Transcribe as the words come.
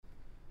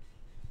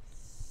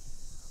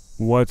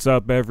What's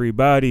up,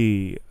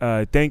 everybody?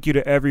 Thank you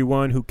to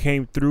everyone who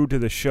came through to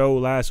the show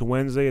last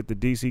Wednesday at the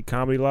DC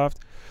Comedy Loft.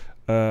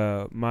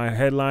 My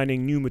headlining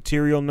new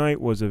material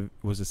night was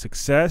a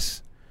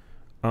success.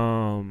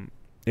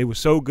 It was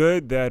so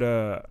good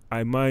that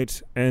I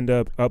might end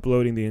up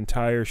uploading the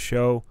entire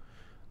show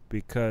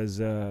because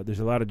there's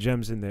a lot of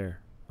gems in there.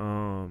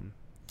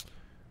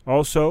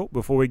 Also,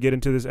 before we get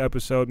into this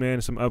episode,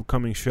 man, some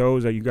upcoming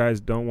shows that you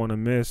guys don't want to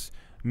miss.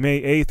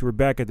 May 8th, we're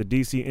back at the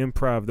DC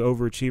Improv, the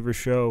Overachiever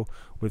Show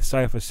with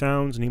Cypher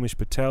Sounds, Nimish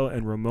Patel,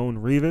 and Ramon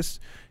Rivas.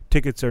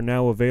 Tickets are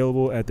now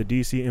available at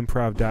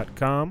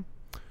thedcimprov.com.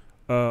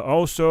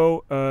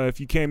 Also, if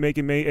you can't make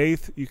it May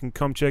 8th, you can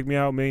come check me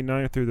out May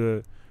 9th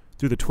through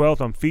the 12th.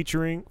 I'm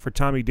featuring for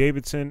Tommy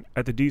Davidson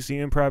at the DC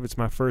Improv. It's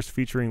my first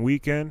featuring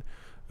weekend.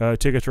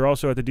 Tickets are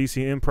also at the DC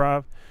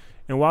Improv.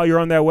 And while you're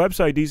on that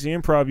website, DC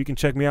Improv, you can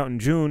check me out in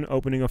June,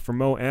 opening up for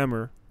Mo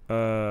Amer,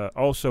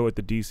 also at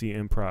the DC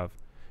Improv.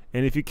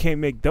 And if you can't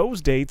make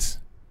those dates,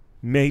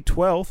 May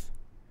 12th,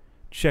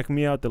 check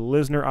me out at the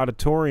Lisner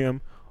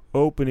Auditorium,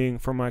 opening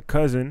for my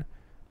cousin,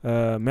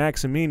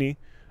 Max Amini,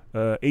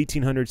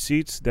 1,800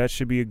 seats. That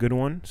should be a good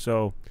one.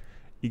 So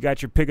you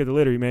got your pick of the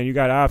litter, man. You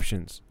got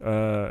options.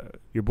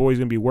 Your boy's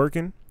going to be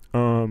working.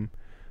 I'm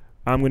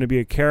going to be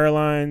at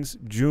Caroline's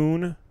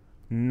June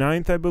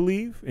 9th, I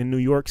believe, in New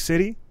York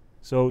City.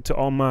 So to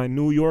all my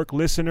New York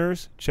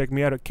listeners, check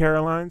me out at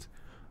Caroline's.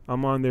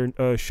 I'm on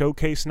their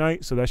showcase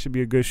night, so that should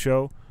be a good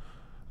show.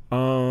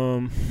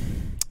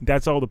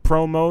 That's all the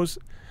promos.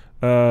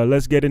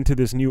 Let's get into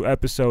this new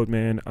episode,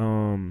 man.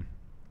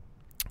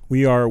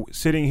 We are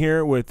sitting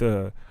here with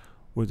a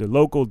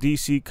local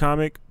DC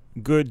comic,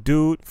 good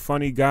dude,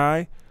 funny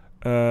guy.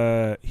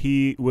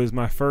 He was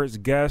my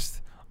first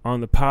guest on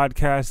the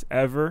podcast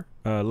ever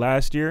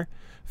last year.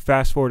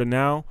 Fast forward to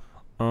now,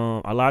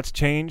 a lot's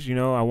changed. You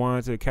know, I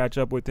wanted to catch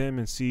up with him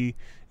and see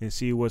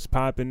what's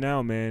popping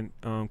now, man.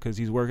 Because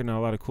he's working on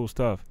a lot of cool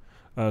stuff.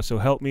 So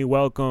help me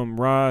welcome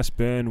Ross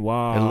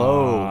Benoit.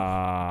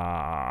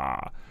 Hello.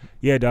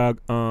 Yeah, dog.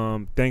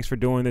 Thanks for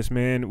doing this,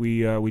 man.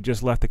 We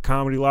just left the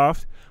Comedy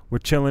Loft. We're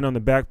chilling on the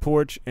back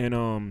porch,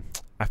 and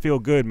I feel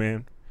good,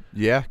 man.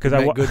 Yeah, because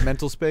good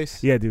mental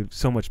space. Yeah, dude,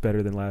 so much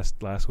better than last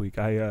week.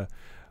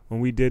 When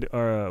we did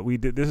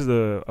this is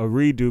a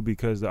redo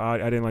because I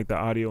didn't like the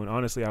audio, and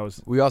honestly,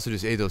 we also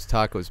just ate those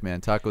tacos, man.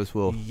 Tacos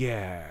will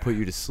put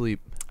you to sleep.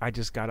 I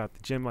just got out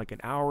the gym like an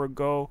hour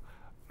ago.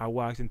 I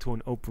walked into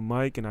an open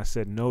mic and I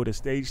said no to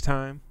stage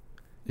time.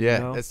 Yeah,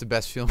 you know? That's the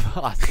best feeling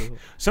possible.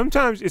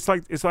 Sometimes it's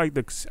like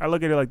I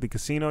look at it like the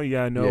casino.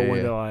 Yeah, I know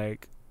when to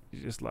like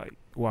just like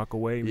walk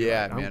away. And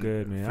yeah, like, I'm man,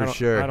 good, man. For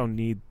sure. I don't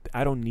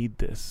need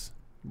this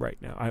right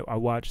now. I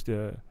watched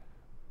the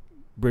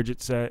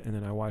Bridget set and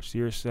then I watched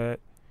your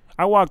set.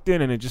 I walked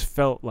in and it just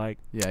felt like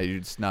you're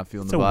just not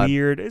feeling the vibe.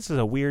 vibe. This is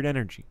a weird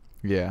energy.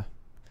 Yeah,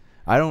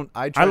 I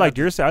liked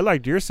your set. I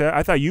liked your set.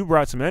 I thought you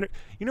brought some energy.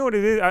 You know what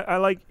it is? I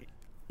like.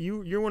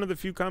 You're one of the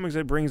few comics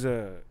that brings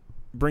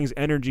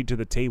energy to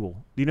the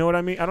table. Do you know what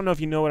I mean? I don't know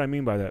if you know what I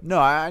mean by that. No,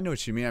 I know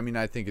what you mean. I mean,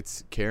 I think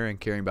it's caring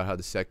about how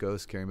the set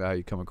goes, caring about how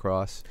you come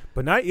across.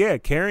 But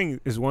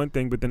caring is one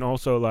thing, but then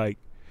also like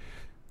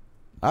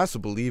I also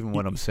believe in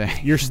what I'm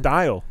saying. Your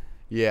style.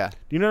 Yeah. Do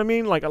you know what I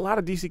mean? Like a lot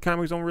of DC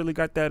comics don't really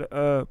got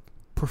that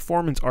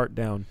performance art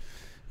down.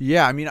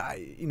 Yeah, I mean,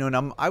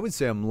 I would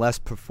say I'm less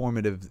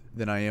performative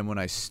than I am when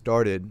I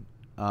started.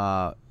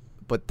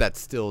 But that's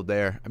still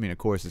there. I mean, of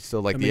course, it's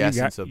still like the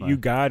essence of you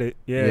got it.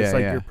 Yeah, it's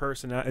like your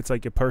it's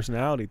like your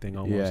personality thing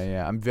almost.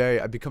 Yeah.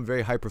 I've become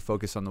very hyper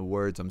focused on the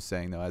words I'm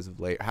saying though as of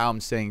late. How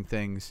I'm saying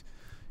things,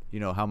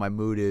 how my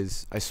mood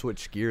is. I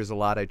switch gears a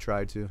lot. I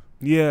try to.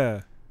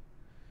 Yeah.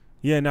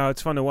 Yeah. No,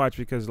 it's fun to watch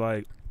because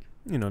like,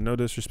 no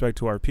disrespect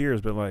to our peers,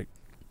 but like,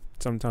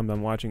 sometimes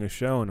I'm watching a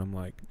show and I'm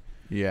like,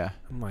 damn,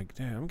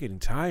 I'm getting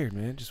tired,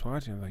 man. Just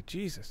watching. I'm like,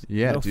 Jesus.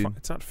 Yeah, dude.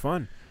 It's not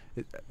fun.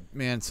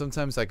 Man,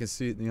 sometimes I can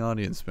see it in the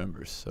audience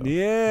members. So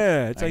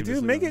yeah, it's like,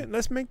 dude,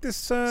 let's make this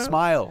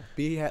smile.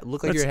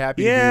 Look like you're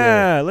happy. Yeah, to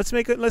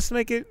do that. Let's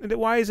make it.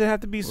 Why does it have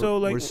to be so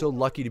like? We're so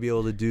lucky to be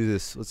able to do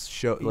this. Let's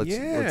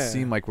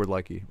seem like we're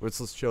lucky.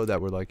 Let's show that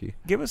we're lucky.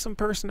 Give us some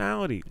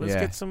personality. Let's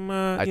get some.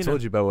 I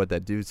told you about what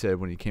that dude said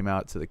when he came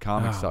out to the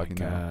comics talking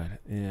to him.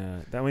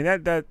 Yeah, I mean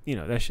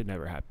that should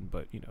never happen.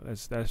 But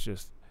that's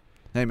just.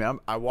 Hey man,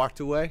 I walked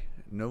away.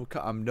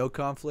 I'm no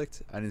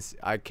conflict.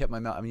 I kept my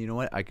mouth. I mean, you know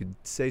what? I could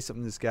say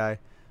something to this guy,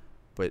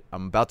 but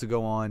I'm about to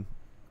go on.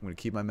 I'm going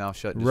to keep my mouth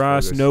shut. And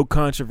Ross, focus. no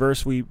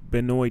controversy,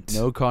 Benoit.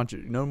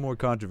 No more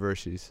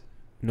controversies.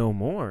 No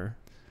more?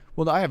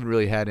 Well, I haven't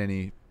really had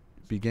any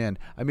begin.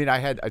 I mean,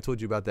 I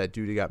told you about that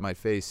dude who got my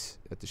face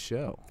at the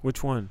show.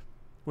 Which one?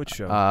 Which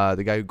show?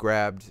 The guy who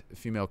grabbed a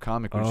female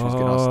comic when she was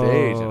getting on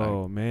stage.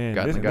 Oh, man.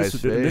 Got in the guy's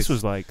face. This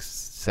was like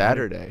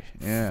Saturday.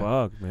 Yeah.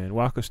 Fuck, man.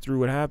 Walk us through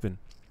what happened.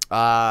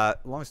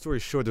 Long story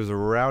short, there's a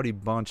rowdy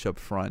bunch up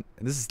front,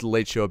 and this is the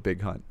late show at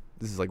Big Hunt.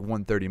 This is like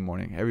 1:30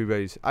 morning.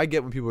 I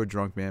get when people are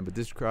drunk, man, but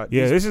this crowd.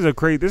 Yeah, this is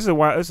a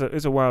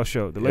wild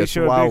show. The late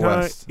show at Big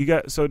Hunt. You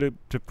got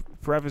to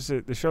preface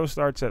it. The show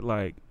starts at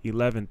like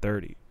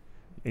 11:30,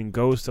 and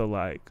goes to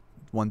like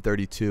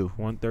 132.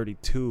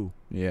 132.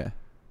 Yeah.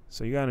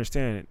 So you gotta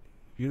understand it.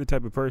 You're the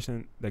type of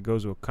person that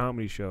goes to a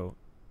comedy show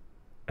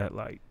at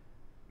like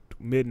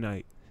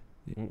midnight,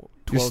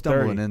 You're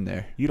stumbling in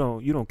there. You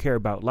don't care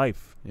about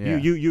life. Yeah.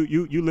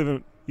 You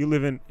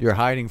live in. You're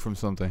hiding from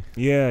something.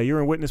 Yeah, you're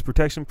in witness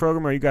protection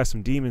program, or you got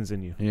some demons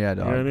in you. Yeah,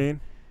 dog. You know what I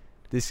mean?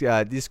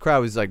 This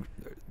crowd was like,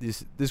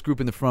 this group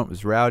in the front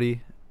was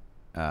rowdy.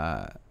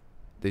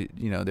 They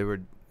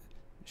were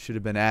should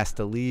have been asked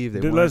to leave.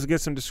 Let's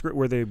get some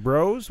were they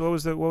bros? What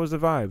was the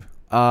vibe?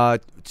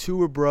 Two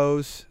were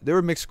bros. They were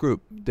a mixed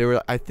group.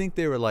 I think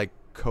they were like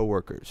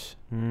coworkers.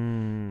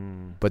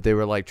 But they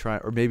were like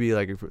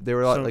they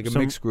were like a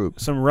mixed group.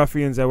 Some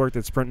ruffians that worked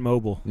at Sprint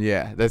Mobile.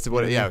 Yeah, that's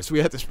what. Yeah, so we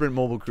had the Sprint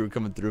Mobile crew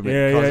coming through,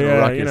 causing a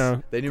ruckus. You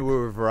know, they knew we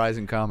were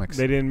Verizon Comics.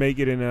 They didn't make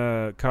it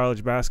in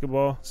college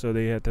basketball, so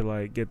they had to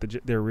like get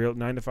their real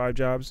 9-to-5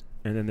 jobs,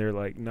 and then their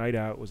like night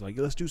out was like,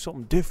 let's do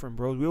something different,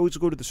 bro. We always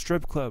go to the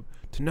strip club.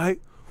 Tonight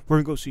we're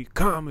gonna go see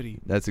comedy.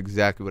 That's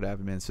exactly what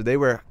happened, man. So they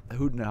were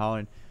hooting and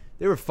hollering.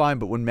 They were fine,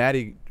 but when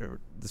Maddie, or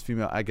this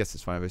female, I guess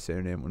it's fine if I say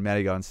her name, when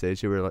Maddie got on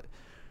stage, they were like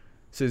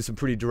saying some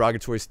pretty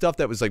derogatory stuff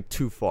that was like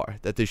too far,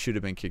 that they should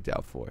have been kicked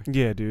out for.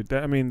 Yeah, dude.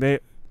 The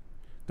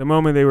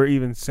moment they were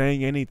even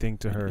saying anything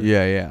to her,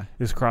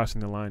 is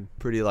crossing the line.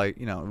 Pretty like,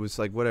 it was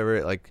like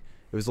whatever, like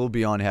it was a little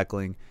beyond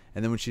heckling.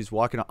 And then when she's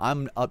walking,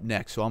 I'm up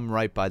next, so I'm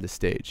right by the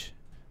stage.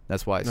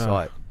 That's why I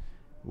saw it.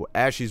 Well,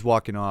 as she's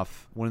walking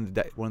off, one of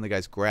the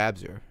guys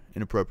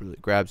inappropriately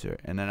grabs her,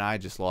 and then I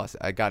just lost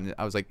it.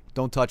 I was like,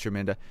 don't touch her,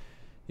 Amanda.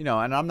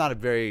 And I'm not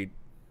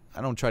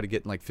I don't try to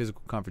get in like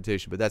physical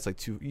confrontation, but that's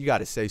like you got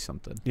to say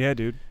something. Yeah,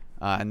 dude.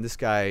 And this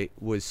guy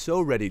was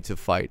so ready to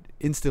fight.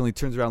 Instantly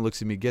turns around,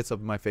 looks at me, gets up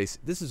in my face.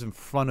 This is in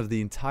front of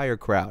the entire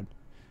crowd.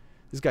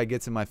 This guy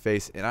gets in my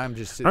face, and I'm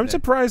just sitting there.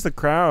 Surprised the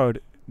crowd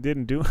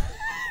didn't do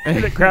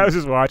it. The crowd was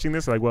just watching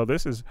this like, well,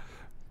 this is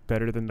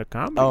better than the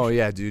comedy. Oh,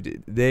 yeah,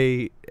 dude.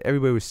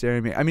 Everybody was staring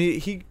at me. I mean,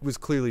 he was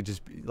clearly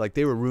just like,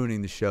 they were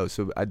ruining the show.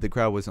 So the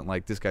crowd wasn't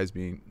like, this guy's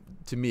being,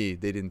 to me,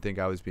 they didn't think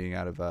I was being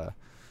out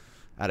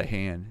of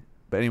hand.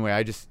 But anyway,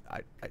 I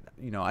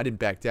didn't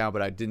back down,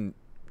 but I didn't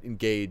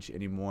engage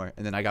anymore.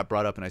 And then I got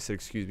brought up and I said,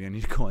 excuse me, I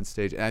need to go on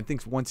stage. And I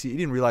think once he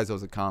didn't realize I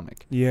was a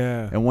comic.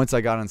 Yeah. And once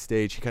I got on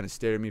stage, he kind of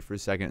stared at me for a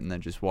second and then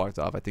just walked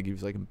off. I think he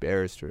was like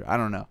embarrassed, or I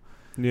don't know.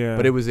 Yeah.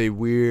 But it was a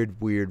weird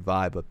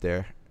vibe up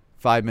there.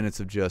 5 minutes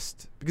of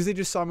because they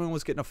just saw me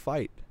almost getting a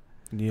fight.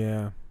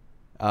 Yeah.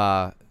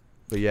 But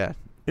yeah.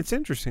 It's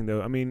interesting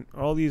though. I mean,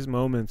 all these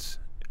moments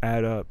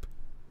add up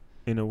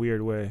in a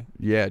weird way.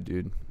 Yeah,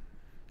 dude.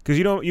 Because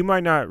you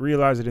might not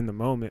realize it in the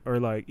moment, or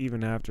like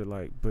even after,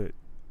 like, but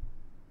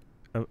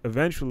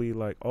eventually,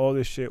 like, all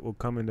this shit will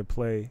come into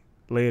play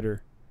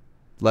later.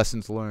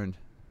 Lessons learned.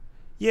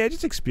 Yeah,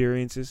 just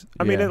experiences.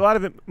 I mean, a lot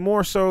of it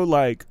more so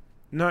like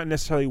not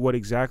necessarily what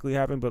exactly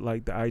happened, but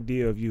like the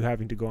idea of you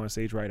having to go on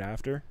stage right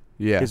after.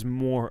 Yeah. Is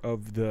more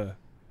of the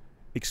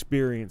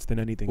experience than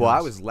anything else. Well,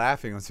 I was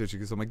laughing on stage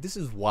because I'm like, this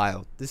is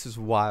wild. This is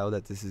wild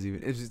that this is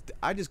even.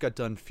 I just got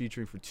done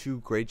featuring for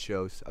 2 great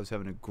shows. I was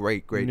having a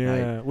great night.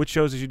 Yeah. Which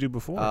shows did you do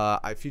before?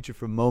 I featured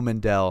for Mo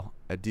Mendel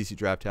at DC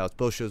Draft House.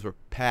 Both shows were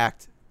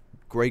packed.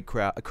 Great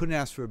crowd. I couldn't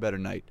ask for a better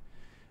night.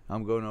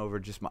 I'm going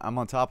over I'm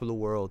on top of the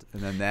world,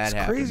 and then that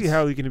happens. It's crazy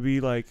how you can be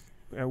like,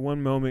 at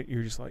one moment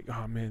you're just like,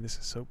 oh man, this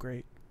is so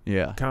great.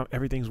 Yeah.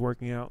 Everything's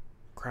working out.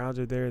 Crowds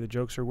are there. The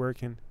jokes are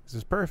working. This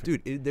is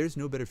perfect. Dude, there's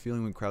no better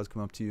feeling when crowds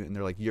come up to you and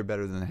they're like, you're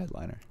better than the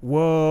headliner.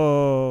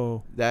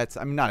 Whoa. I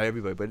mean, not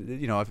everybody, but,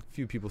 a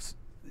few people.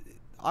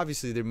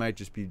 Obviously, they might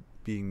just be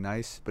being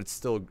nice, but it's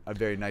still a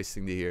very nice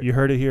thing to hear. You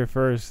heard it here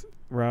first.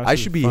 Ross. I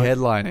should be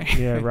headlining.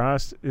 Yeah,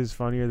 Ross is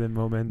funnier than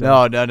Mo Mendel.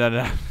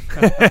 No.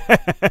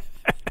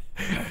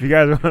 If you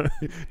guys want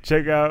to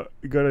check out,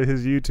 go to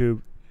his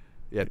YouTube.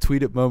 Yeah,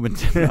 tweet at Mo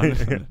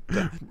Mendel.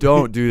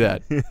 Don't do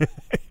that.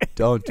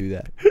 Don't do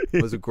that. He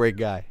was a great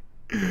guy.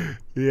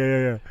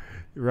 Yeah.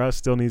 Ross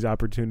still needs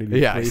opportunity.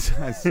 Yeah,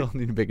 I still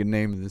need to make a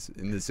name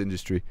in this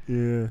industry.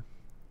 Yeah.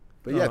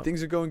 But yeah,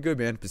 things are going good,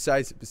 man.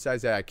 Besides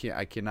that,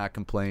 I cannot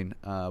complain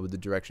with the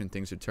direction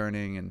things are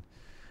turning, and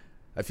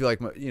I feel like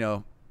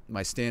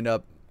my stand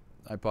up,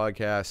 my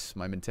podcast,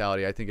 my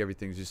mentality, I think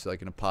everything's just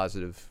like in a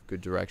positive, good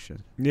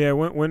direction. Yeah.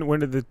 When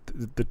did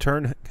the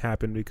turn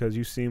happen? Because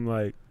you seem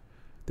like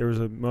there was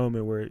a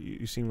moment where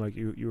you seemed like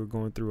you were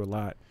going through a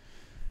lot.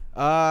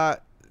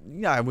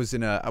 Yeah, I was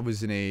in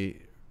a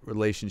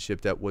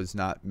relationship that was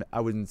not, I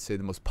wouldn't say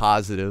the most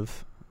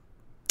positive.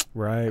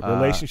 Right.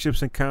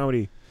 Relationships and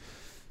comedy.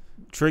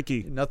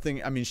 Tricky.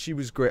 Nothing. I mean, she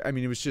was great. I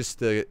mean, it was just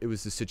the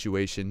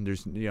situation.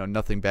 There's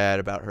nothing bad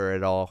about her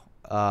at all.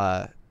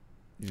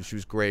 She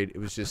was great. It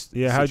was just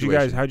how'd you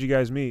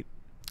guys meet?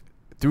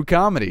 Through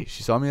comedy.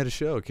 She saw me at a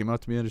show. Came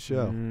out to me at a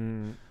show.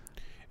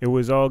 It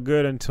was all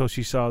good until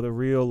she saw the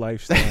real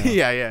lifestyle.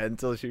 Yeah.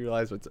 Until she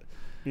realized what's.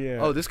 Yeah.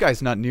 Oh, this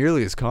guy's not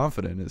nearly as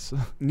confident as.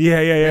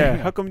 Yeah.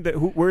 How come?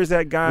 Where's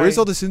that guy? Where's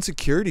all this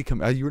insecurity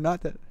coming? You were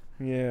not that.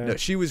 Yeah. No,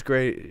 she was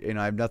great.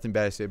 I have nothing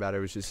bad to say about her.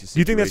 It was just a situation. Do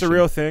you think that's a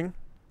real thing?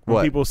 When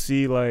what? People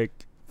see like.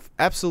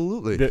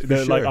 Absolutely.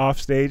 They're sure. like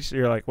off stage.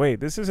 You're like, wait,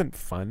 this isn't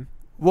fun.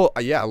 Well,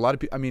 yeah, a lot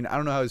of people. I mean, I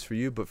don't know how it's for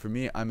you, but for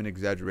me, I'm an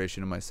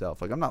exaggeration of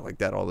myself. Like, I'm not like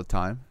that all the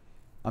time.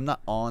 I'm not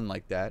on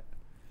like that.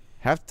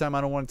 Half the time,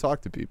 I don't want to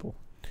talk to people.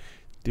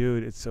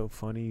 Dude, it's so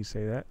funny you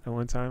say that. At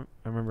one time,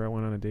 I remember I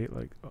went on a date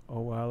like a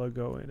while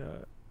ago,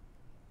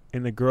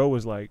 and the girl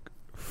was like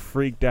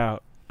freaked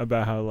out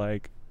about how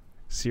like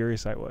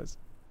serious I was.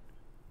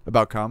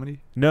 About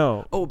comedy?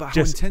 No. Oh, about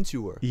how intense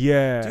you were.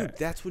 Yeah. Dude,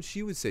 that's what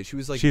she would say. She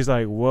was like, she's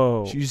like,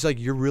 whoa. She's like,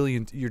 you're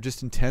really, you're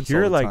just intense.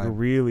 You're all the like time.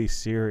 really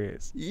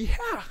serious.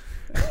 Yeah.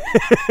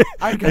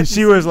 And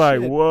she was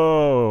like,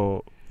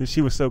 whoa. And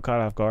she was so caught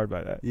off guard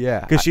by that.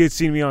 Yeah. Because she had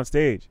seen me on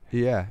stage.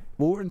 Yeah.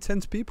 Well, we're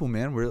intense people,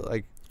 man. We're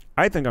like.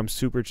 I think I'm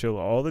super chill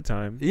all the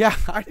time. Yeah,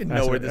 I didn't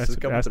know where this was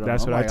coming from.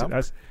 That's what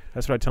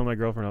I tell my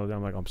girlfriend all the time.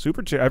 I'm like, I'm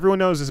super chill. Everyone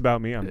knows this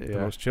about me. I'm the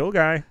most chill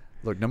guy.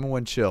 Look, number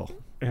one, chill.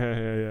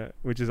 Yeah.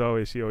 Which is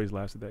always, she always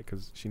laughs at that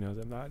because she knows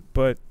I'm not.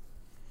 But,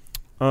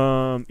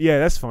 yeah,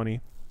 that's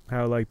funny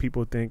how like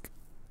people think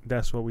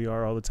that's what we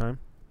are all the time.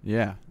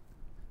 Yeah.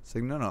 It's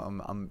like, no,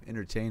 I'm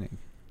entertaining.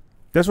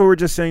 That's what we were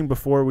just saying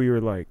before. We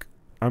were like,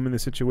 I'm in the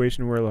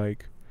situation where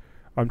like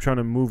I'm trying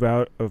to move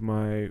out of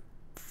my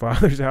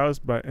father's house,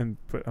 but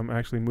I'm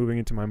actually moving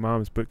into my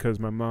mom's because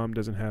my mom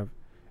doesn't have.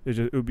 This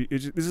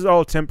is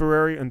all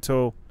temporary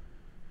until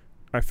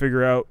I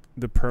figure out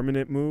the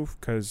permanent move,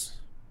 because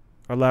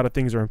a lot of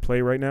things are in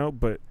play right now.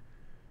 But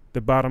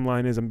the bottom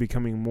line is I'm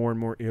becoming more and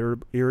more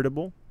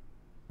irritable,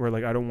 where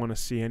like I don't want to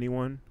see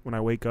anyone when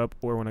I wake up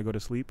or when I go to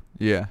sleep.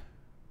 Yeah.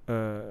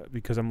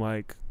 Because I'm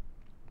like,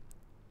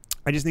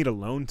 I just need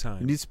alone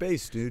time. You need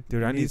space, dude.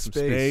 Dude, I need some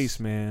space,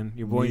 man.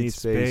 Your boy needs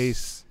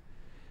space.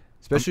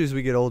 Especially as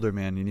we get older,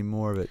 man. You need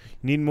more of it.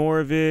 You need more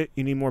of it.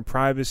 You need more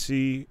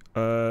privacy.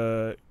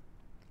 I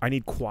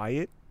need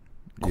quiet.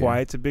 Yeah.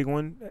 Quiet's a big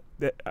one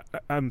that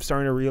I'm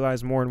starting to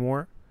realize more and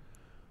more.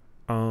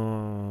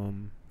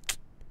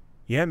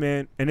 Yeah,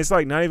 man. And it's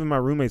like not even my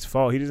roommate's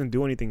fault. He doesn't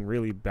do anything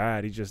really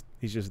bad. He's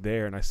just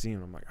there, and I see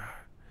him. I'm like,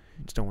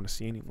 I just don't want to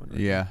see anyone. Right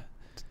now.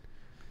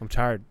 I'm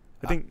tired.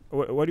 I think.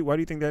 Why do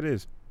you think that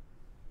is?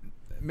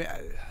 I mean,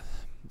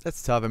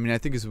 that's tough. I mean, I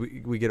think as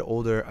we get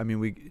older, I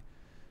mean,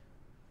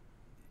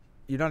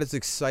 you're not as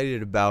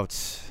excited about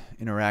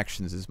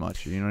interactions as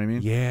much. You know what I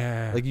mean?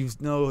 Yeah. Like you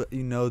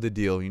know the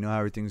deal. You know how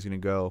everything's gonna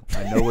go.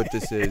 I know what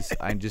this is.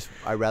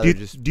 I rather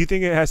just. Do you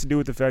think it has to do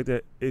with the fact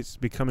that it's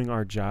becoming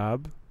our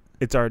job?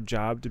 It's our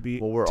job to be.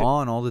 Well, we're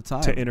on all the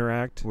time to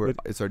interact.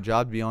 It's our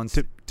job to be on.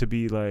 To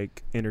be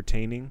like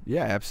entertaining.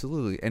 Yeah,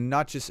 absolutely, and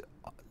not just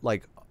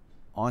like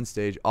on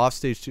stage, off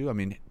stage too. I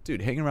mean,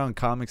 dude, hanging around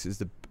comics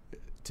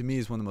to me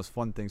is one of the most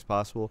fun things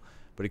possible.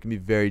 But it can be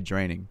very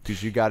draining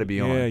because you got to be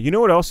on. Yeah, you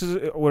know what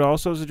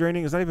also is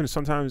draining? It's not even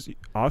sometimes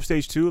off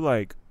stage too.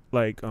 Like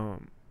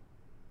I'm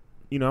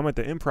at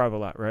the Improv a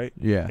lot, right?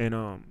 Yeah. And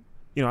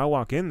I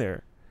walk in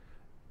there,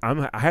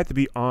 I have to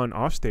be on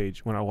off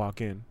stage when I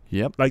walk in.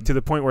 Yep. Like to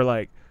the point where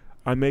like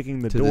I'm making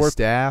the door the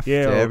staff.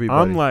 Yeah. To everybody.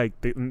 I'm like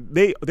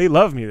they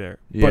love me there.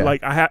 Yeah. But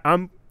like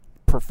I'm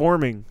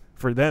performing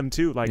for them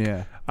too. Like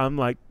I'm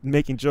like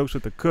making jokes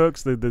with the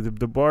cooks, the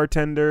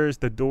bartenders,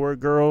 the door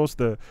girls,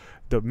 the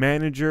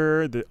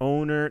manager, the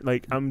owner.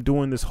 Like I'm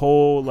doing this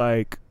whole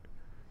like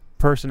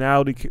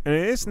personality, and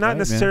it's not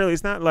necessarily. Man.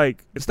 It's not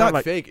like it's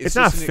not fake. It's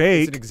not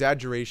fake. It's an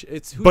exaggeration.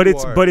 It's who but you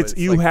it's are. But it's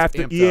you like have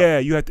to. Yeah,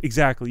 you have to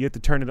exactly. You have to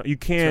turn it on. You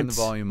can't turn the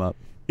volume up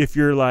if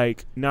you're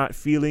like not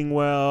feeling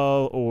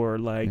well or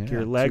like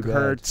your leg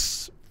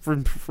hurts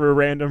for a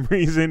random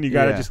reason. You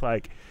gotta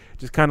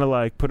just kind of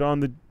like put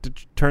on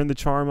turn the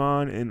charm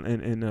on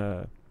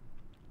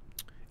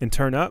and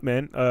turn up,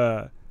 man.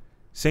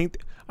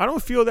 I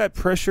don't feel that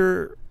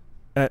pressure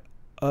at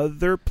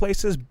other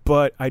places,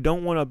 but I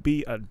don't want to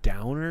be a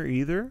downer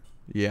either.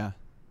 Yeah.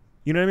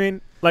 You know what I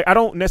mean? Like, I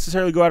don't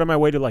necessarily go out of my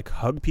way to, like,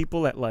 hug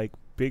people at, like,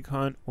 Big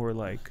Hunt or,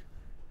 like,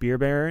 Beer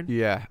Baron.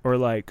 Yeah. Or,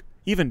 like,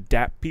 even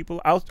dap people.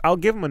 I'll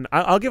give them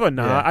I'll give a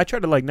nod. Yeah. I try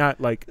to, like,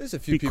 not, like, there's a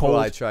few people cold.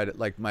 I try to,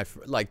 like,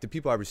 the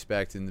people I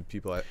respect and the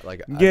people I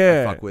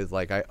fuck with,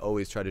 like, I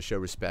always try to show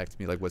respect to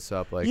me, like, what's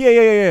up, like.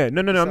 Yeah.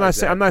 No.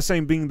 I'm not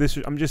saying being this.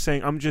 I'm just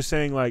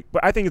saying, like,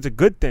 but I think it's a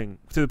good thing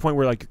to the point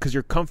where, like, because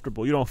you're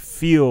comfortable. You don't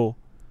feel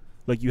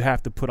like you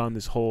have to put on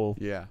this whole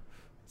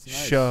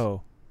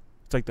show.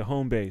 It's like the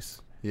home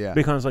base. Yeah.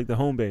 Big Hunt's like the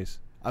home base.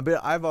 I'm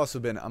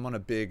on a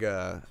big,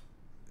 I've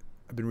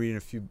been reading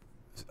a few,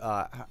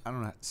 I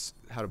don't know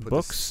how to put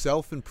books? this.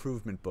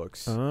 Self-improvement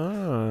books.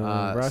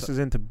 Ross is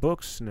into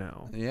books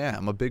now. Yeah,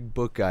 I'm a big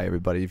book guy,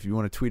 everybody. If you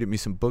want to tweet at me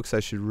some books I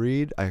should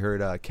read, I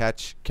heard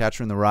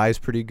Catcher in the Rye is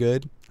pretty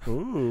good.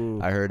 Ooh.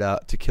 I heard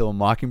To Kill a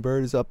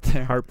Mockingbird is up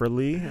there. Harper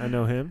Lee, I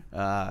know him.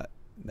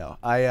 No,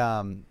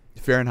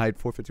 Fahrenheit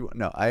 451.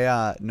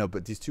 No,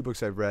 but these two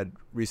books I've read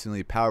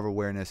recently, Power of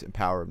Awareness and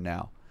Power of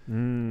Now.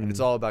 And it's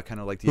all about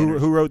kind of like the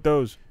who wrote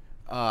those?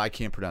 I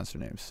can't pronounce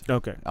their names.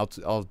 Okay. I'll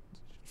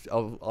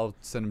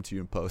send them to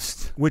you in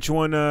post. Which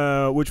one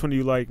do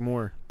you like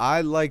more?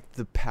 I like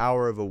the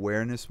Power of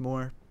Awareness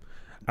more.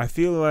 I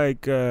feel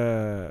like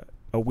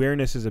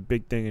awareness is a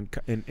big thing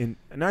in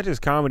not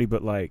just comedy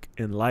but like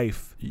in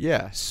life.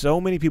 Yeah.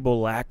 So many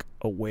people lack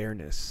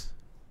awareness.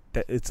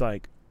 that it's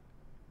like,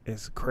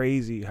 it's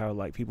crazy how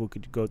like people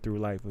could go through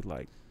life with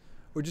like,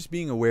 or just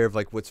being aware of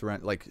like what's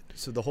around. Like,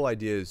 so the whole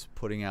idea is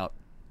putting out.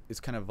 It's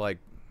kind of like,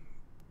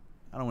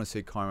 I don't want to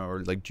say karma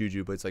or like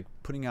juju, but it's like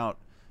putting out,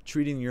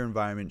 treating your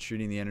environment,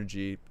 treating the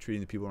energy, treating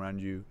the people around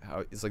you.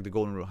 How it's like the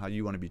golden rule, how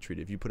you want to be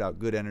treated. If you put out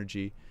good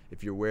energy,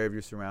 if you're aware of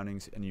your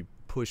surroundings and you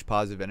push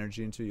positive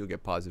energy into it, you'll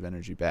get positive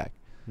energy back.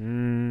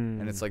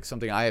 And it's like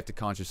something I have to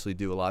consciously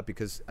do a lot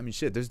because, I mean,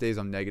 shit, there's days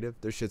I'm negative.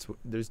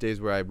 There's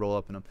days where I roll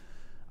up and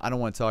I don't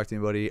want to talk to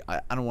anybody.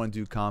 I don't want to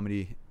do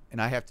comedy.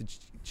 And I have to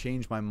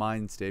change my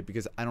mind state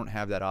because I don't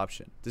have that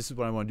option. This is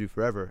what I want to do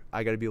forever.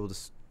 I got to be able to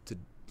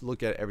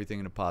look at everything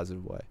in a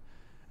positive way.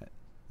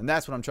 And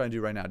that's what I'm trying to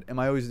do right now. Am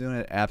I always doing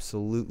it?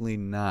 Absolutely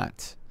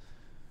not.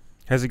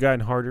 Has it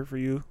gotten harder for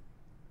you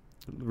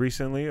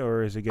recently,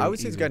 or is it getting I would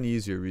say easier? it's gotten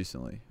easier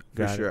recently,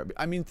 for Got sure. it.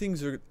 I mean,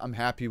 I'm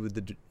happy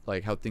with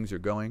like how things are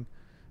going,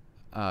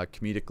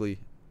 comedically,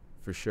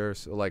 for sure.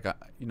 So like, I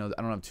don't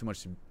have too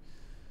much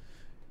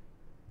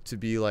to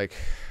be like,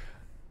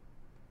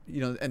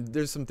 and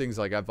there's some things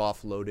like I've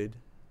offloaded,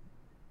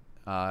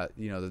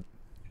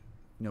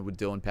 with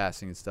Dylan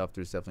passing and stuff.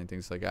 There's definitely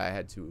things like I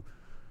had to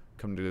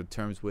come to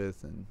terms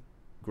with and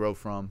grow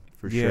from,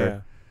 for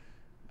sure.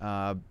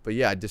 But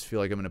yeah, I just feel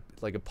like I'm in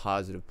a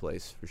positive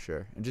place, for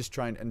sure, and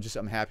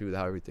I'm happy with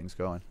how everything's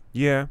going.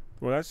 Yeah,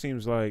 well, that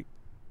seems like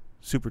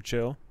super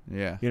chill.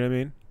 Yeah, You know what I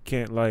mean?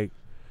 Can't like,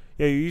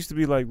 yeah, you used to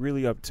be like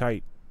really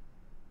uptight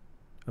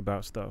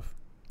about stuff.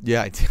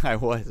 yeah, I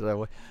was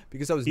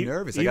because I was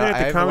nervous. Even I at the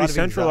have a Comedy lot of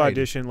Central anxiety.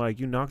 audition, like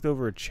you knocked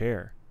over a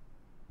chair.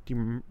 Do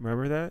you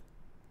remember that?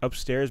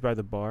 Upstairs by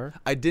the bar.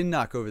 I did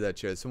knock over that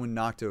chair. Someone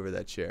knocked over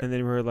that chair. And then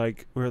you're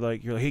like,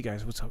 hey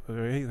guys, what's up?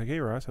 Hey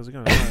Ross, how's it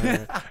going?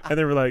 And then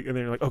you're like,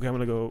 okay, I'm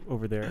gonna go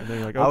over there. And then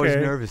you're like, okay. I was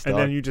nervous, and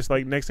dog. then you just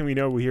like, next thing we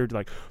know, we hear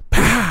like,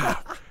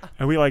 pow!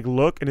 And we like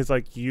look, and it's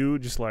like you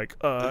just like,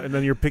 and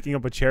then you're picking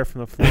up a chair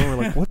from the floor. And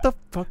we're like, what the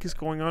fuck is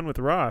going on with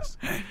Ross?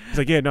 He's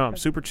like, yeah, no, I'm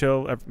super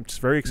chill. I'm just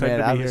very excited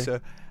to be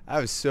here. I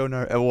was so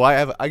nervous. Well,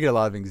 I get a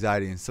lot of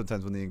anxiety, and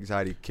sometimes when the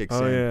anxiety kicks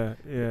in,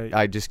 yeah.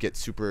 I just get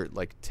super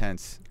like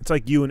tense. It's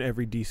like you and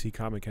every DC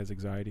comic has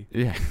anxiety.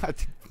 Yeah, I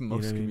think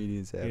most what I mean?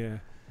 comedians have. Yeah,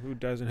 who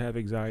doesn't have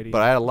anxiety?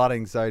 But I had a lot of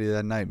anxiety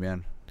that night,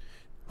 man.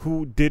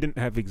 Who didn't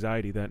have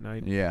anxiety that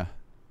night? Yeah.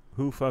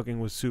 Who fucking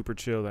was super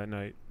chill that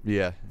night?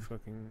 Yeah.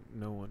 Fucking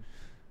no one.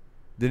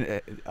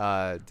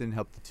 Didn't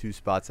help the 2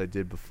 spots I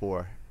did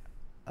before.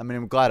 I mean,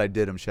 I'm glad I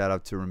did them. Shout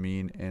out to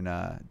Ramin and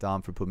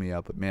Dom for putting me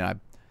up. But man, I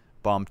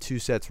bombed 2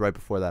 sets right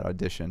before that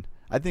audition.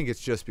 I think it's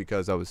just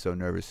because I was so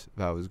nervous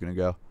of how it was gonna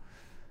go.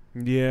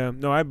 Yeah,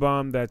 no, I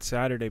bombed that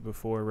Saturday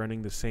before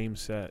running the same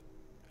set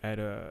I had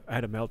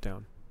a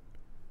meltdown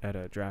at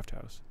a draft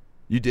house.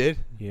 You did?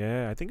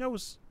 Yeah, I think I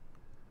was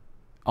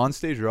On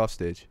stage or off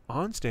stage?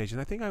 on stage, and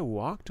I think I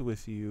walked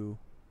with you.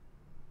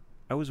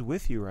 I was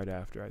with you right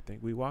after. I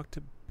think we walked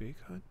to Big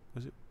Hut.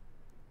 Was it?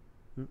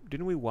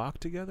 Didn't we walk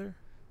together?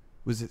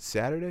 Was it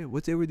Saturday?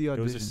 What day were the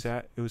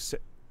auditions? It was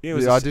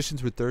the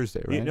auditions were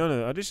Thursday, right? No,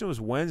 the audition was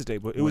Wednesday,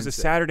 but it was a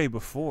Wednesday. Saturday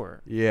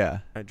before Yeah.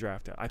 at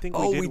draft house. I think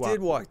We did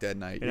walk that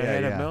night. And Yeah, I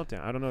had yeah. a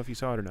meltdown. I don't know if you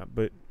saw it or not,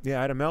 but yeah,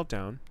 I had a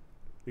meltdown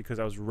because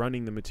I was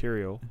running the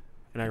material,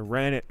 and I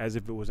ran it as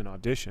if it was an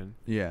audition,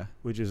 Yeah.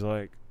 which is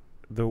like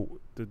the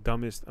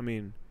dumbest. I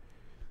mean,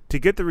 to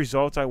get the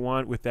results I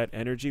want with that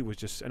energy was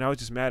just, and I was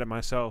just mad at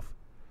myself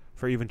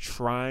for even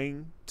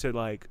trying to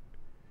like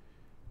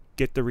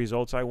get the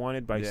results I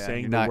wanted by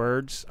saying the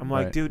words. I'm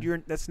like, right.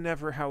 dude, that's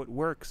never how it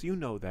works. You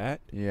know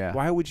that. Yeah.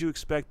 Why would you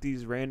expect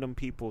these random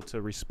people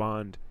to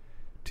respond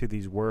to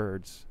these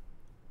words?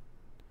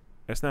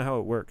 That's not how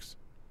it works.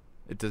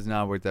 It does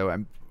not work that way.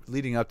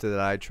 Leading up to that,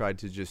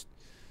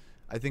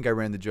 I think I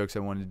ran the jokes I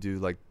wanted to do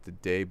like the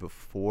day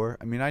before.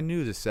 I mean, I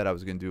knew the set I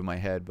was going to do in my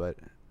head, but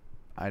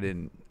I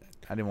didn't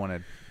want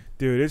to.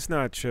 Dude, it's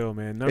not chill,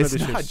 man. None It's of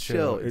this not shit's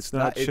chill. chill. It's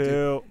not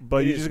chill.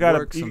 But you just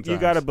you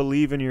gotta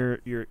believe in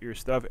your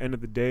stuff. End of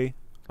the day.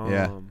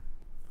 Yeah.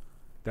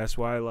 That's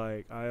why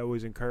like I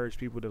always encourage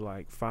people to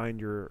like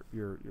find your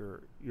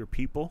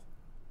people,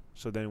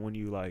 so then when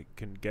you like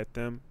can get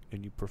them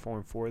and you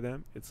perform for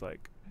them, it's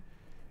like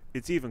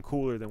it's even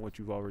cooler than what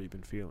you've already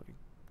been feeling.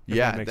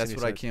 Yeah, that's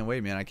what I can't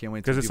wait, man. I can't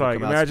wait. Because it's like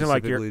imagine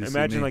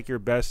like your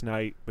best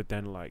night, but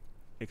then like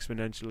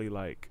exponentially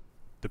like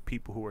the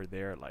people who are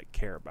there like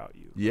care about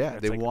you. Yeah,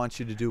 they want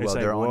you to do well.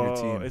 They're on your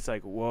team. It's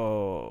like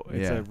whoa.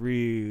 It's a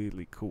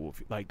really cool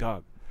like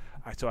dog.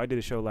 So I did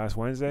a show last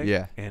Wednesday.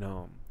 Yeah. And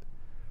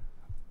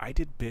I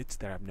did bits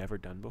that I've never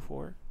done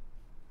before.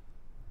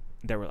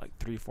 That were like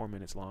 3-4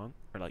 minutes long,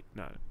 or like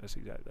not that's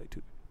exactly like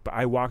 2. But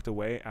I walked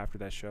away after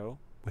that show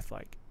with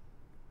like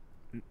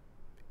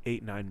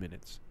 8-9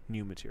 minutes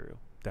new material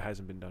that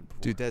hasn't been done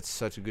before. Dude, that's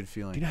such a good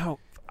feeling. Do you know how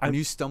when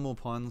you stumble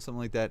upon something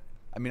like that?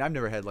 I mean, I've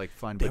never had like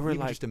fun, but even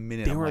just a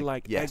minute. They I'm were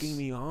like yes. egging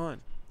me on.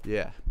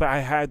 Yeah. But I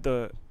had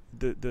the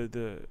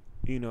the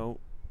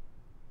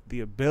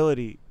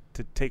ability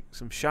to take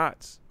some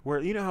shots. Where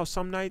you know how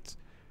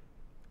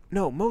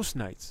most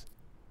nights,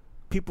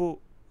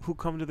 people who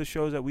come to the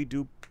shows that we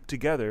do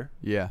together,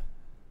 yeah,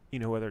 you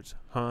know, whether it's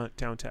Hunt,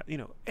 downtown, you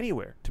know,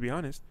 anywhere, to be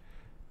honest,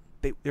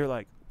 they're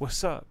like,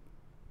 what's up?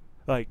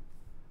 Like,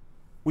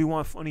 we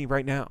want funny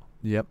right now.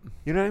 Yep.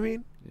 You know what I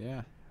mean?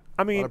 Yeah.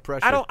 I mean, A lot of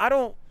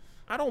pressure.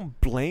 I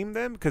don't blame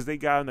them because they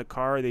got in the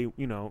car. They,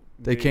 you know,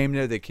 They came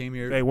here.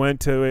 They went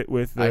to it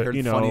with the, I heard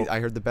you know, I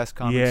heard the best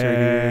comments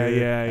are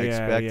here. I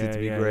expect it to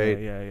be great.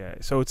 Yeah.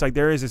 So it's like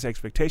there is this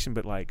expectation,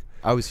 but like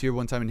I was here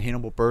one time and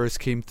Hannibal Buress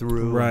came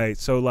through. Right.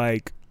 So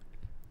like,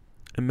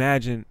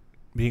 imagine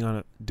being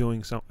on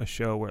doing a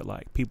show where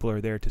like people are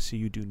there to see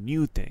you do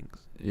new things.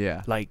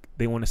 Yeah. Like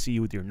they want to see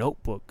you with your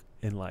notebook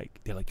and like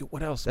they're like, yo,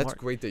 what else? That's Mark?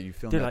 great that you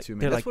filmed They're that like- too, man.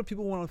 they're That's like, what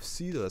people want to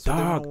see, though. That's dog,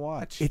 what they want to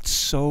watch. It's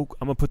so.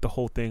 I'm gonna put the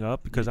whole thing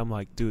up because I'm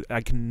like, dude,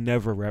 I can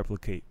never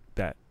replicate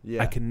that.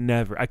 Yeah. I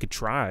could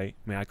try. I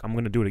mean, I'm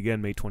gonna do it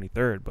again May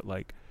 23rd, but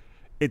like,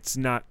 it's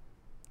not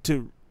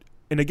to.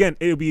 And again,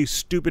 it would be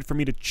stupid for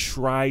me to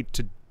try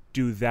to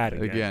do that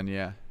again.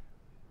 Yeah.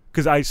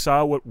 Because I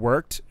saw what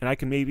worked, and I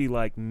can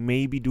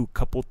maybe do a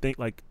couple things,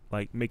 like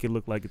make it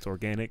look like it's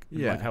organic,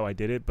 Yeah. like how I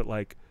did it. But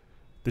like,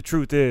 the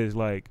truth is,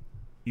 like,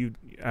 you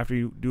after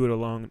you do it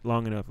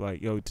long enough,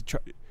 like, yo, to try,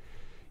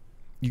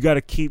 you got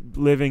to keep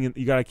living, and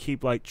you got to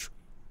keep like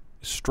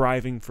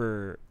striving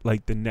for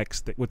like the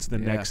next thing. What's the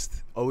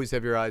next? Always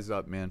have your eyes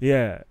up, man.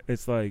 Yeah,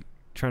 it's like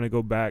trying to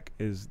go back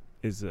is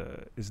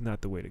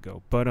not the way to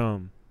go. But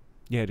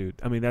yeah, dude.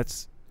 I mean,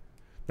 that's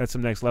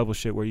some next level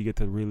shit where you get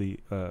to really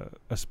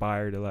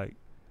aspire to like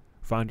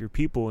find your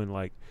people and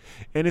like,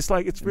 and it's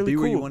like it's really be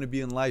cool. where you want to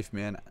be in life,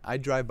 man. I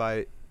drive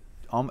by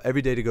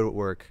every day to go to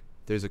work.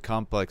 There's a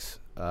complex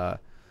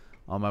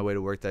on my way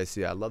to work that I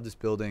see. I love this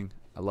building.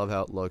 I love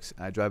how it looks.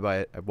 I drive by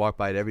it. I walk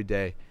by it every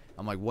day.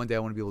 I'm like, one day I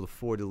want to be able to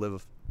afford to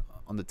live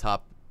on the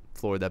top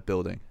floor of that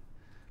building.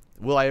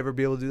 Will I ever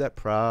be able to do that?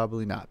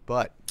 Probably not.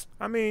 But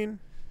I mean,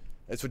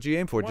 that's what you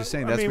aim for. Just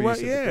saying, I that's mean, where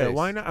you set the pace.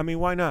 why not? I mean,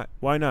 why not?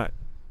 Why not?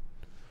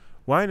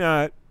 Why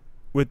not?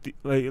 With the,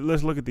 like,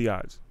 let's look at the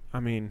odds. I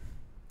mean,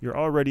 you're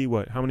already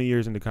what? How many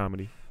years into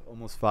comedy?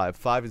 Almost 5.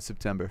 5 in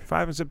September.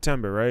 5 in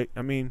September, right?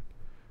 I mean,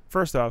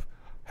 first off,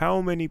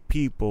 how many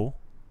people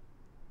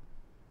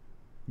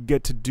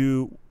get to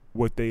do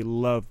what they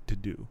love to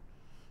do?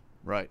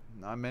 Right.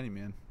 Not many,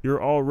 man.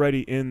 You're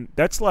already in.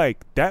 That's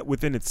like that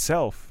within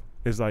itself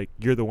is like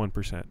you're the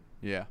 1%,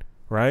 Yeah.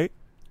 right?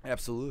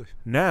 Absolutely.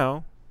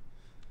 Now,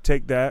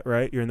 take that,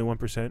 right? You're in the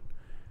 1%.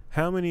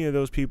 How many of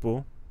those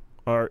people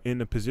are in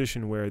a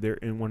position where they're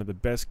in one of the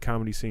best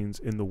comedy scenes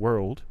in the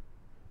world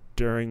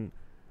during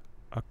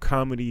a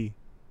comedy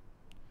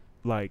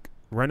like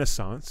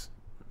renaissance?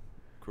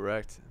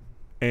 Correct.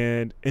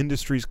 And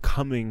industry's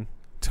coming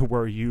to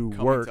where you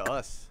Coming work to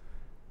us.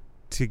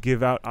 to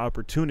give out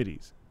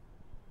opportunities.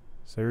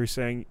 So you're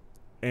saying,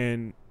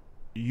 and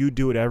you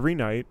do it every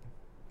night.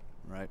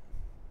 Right.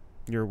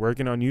 You're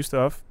working on new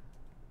stuff.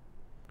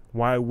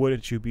 Why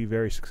wouldn't you be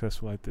very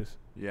successful at this?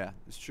 Yeah,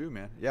 it's true,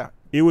 man. Yeah.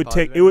 It would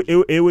Positive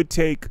take it would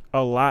take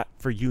a lot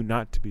for you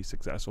not to be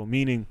successful.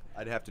 Meaning,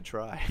 I'd have to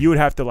try. you would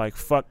have to like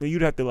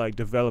you'd have to like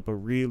develop a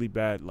really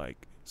bad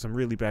some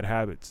really bad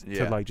habits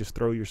Yeah. to like just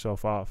throw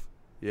yourself off.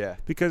 Yeah.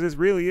 Because it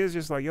really is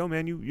just like, yo,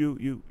 man,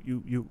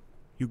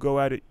 you go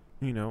at it,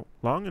 you know,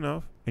 long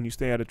enough, and you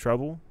stay out of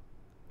trouble,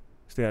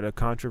 stay out of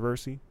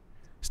controversy,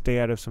 stay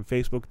out of some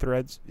Facebook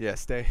threads, Yeah,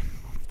 stay.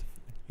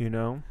 you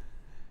know.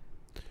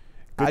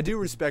 I do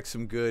respect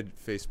some good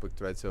Facebook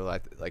threads. So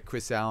like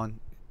Chris Allen.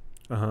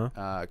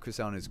 Uh-huh. Chris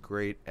Allen is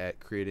great at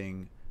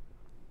creating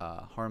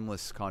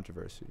harmless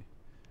controversy.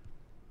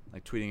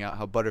 Like tweeting out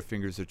how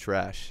Butterfingers are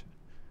trash.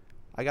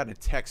 I got in a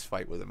text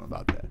fight with him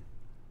about that.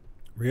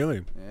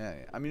 Really? Yeah.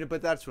 I mean,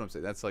 but that's what I'm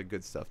saying. That's like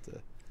good stuff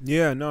to.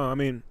 Yeah, no, I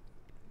mean,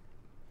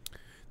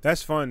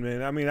 that's fun,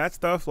 man. I mean, that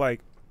stuff,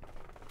 like,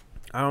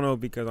 I don't know,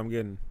 because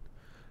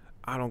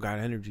I don't got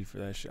energy for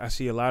that shit. I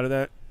see a lot of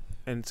that,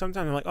 and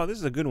sometimes I'm like, oh, this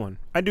is a good one.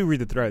 I do read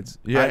the threads.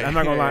 Yeah. I'm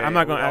not going to lie. I'm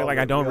not going to We act all like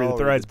I read- don't we read the all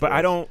read threads, the but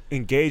I threads. don't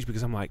engage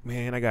because I'm like,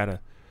 man, I got to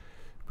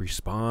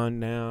respond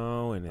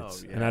now, and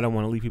it's and I don't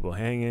want to leave people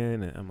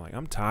hanging, and I'm like,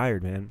 I'm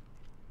tired, man.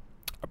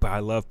 But I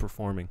love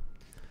performing.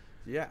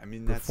 Yeah, I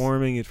mean, that's.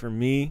 Performing it for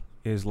me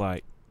is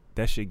like,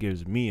 that shit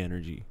gives me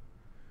energy.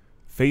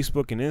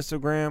 Facebook and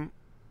Instagram,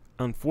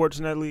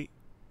 unfortunately,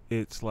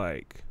 it's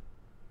like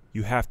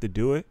you have to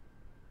do it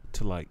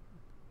to like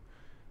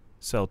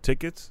sell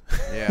tickets.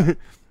 Yeah.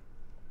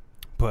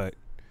 But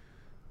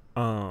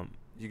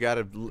You got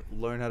to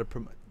learn how to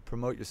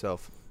promote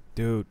yourself.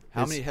 dude,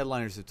 How many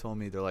headliners have told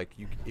me they're like,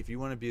 if you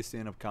want to be a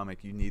stand-up comic,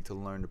 you need to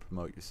learn to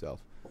promote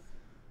yourself.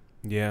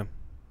 Yeah.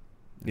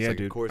 It's Yeah, like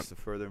dude. a course to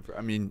further.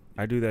 I mean,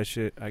 I do that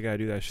shit. I gotta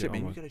do that shit shit,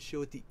 man, you almost got to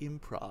show at the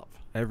Improv.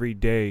 every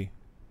day.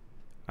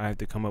 I have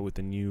to come up with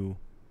a new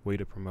way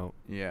to promote.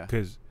 Yeah.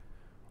 Because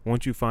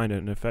once you find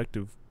an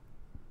effective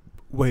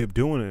way of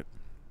doing it,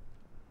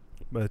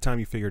 by the time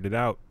you figured it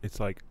out, it's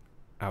like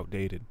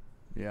outdated.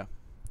 Yeah.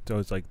 So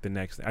it's like the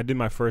next thing. I did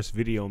my first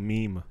video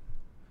meme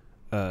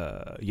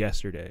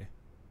yesterday,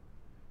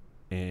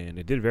 and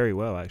it did very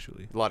well,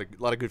 actually. A lot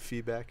of good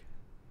feedback.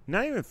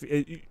 Not even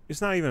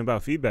it's not even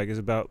about feedback. It's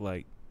about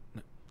like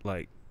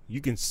you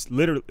can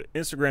literally,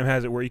 Instagram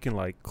has it where you can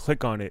like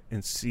click on it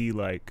and see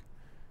like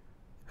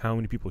how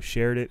many people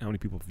shared it, how many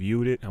people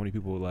viewed it, how many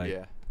people like.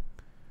 Yeah.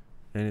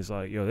 And it's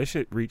like, yo, this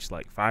shit reached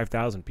like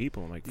 5,000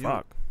 people. I'm like,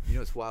 fuck. You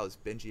know what's wild is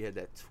Benji had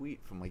that tweet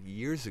from like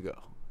years ago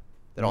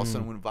that all of a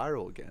sudden went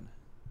viral again.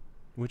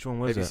 Which one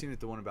was Have that? you seen it?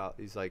 The one about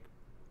he's like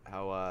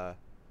how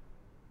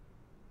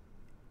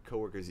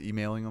coworkers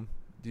emailing him.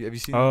 Have you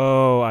seen?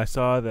 Oh, I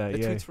saw that. That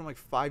Yeah. tweet's from like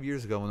 5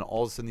 years ago, and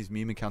all of a sudden these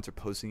meme accounts are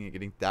posting it,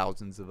 getting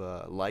thousands of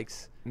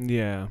likes.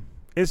 Yeah.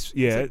 It's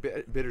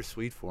like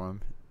bittersweet for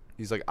him.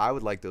 He's like, I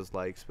would like those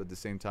likes, but at the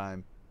same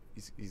time,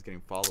 he's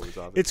getting followers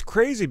off it. It's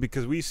crazy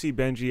because we see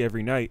Benji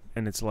every night,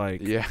 and it's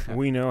like,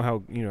 we know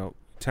how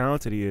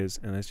talented he is,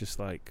 and it's just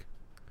like,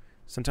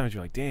 sometimes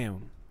you're like,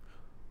 damn,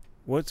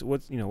 what's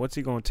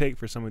he gonna take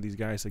for some of these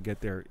guys to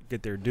get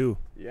their due?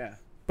 Yeah.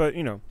 But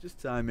just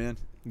time, man.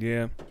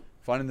 Yeah.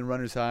 Finding the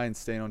runner's high and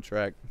staying on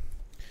track.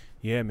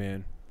 Yeah,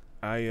 man.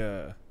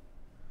 I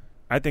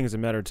think it's a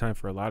matter of time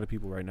for a lot of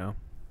people right now.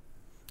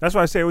 That's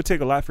why I say it would take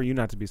a lot for you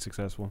not to be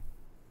successful.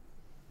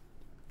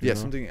 Yeah,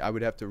 something I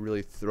would have to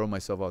really throw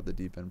myself off the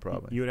deep end,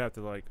 probably. You would have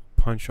to like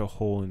punch a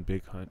hole in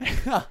Big Hunt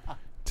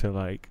to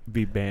like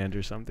be banned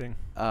or something.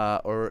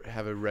 Or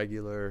have a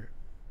regular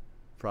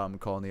problem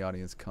calling the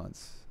audience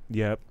cunts.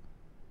 Yep.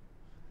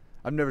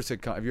 I've never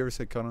said cunt. Have you ever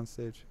said cunt on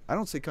stage? I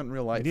don't say cunt in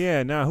real life.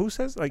 Yeah, no. Who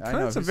says like I know,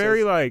 cunt's a who very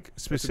says- like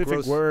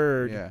specific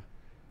word. Yeah.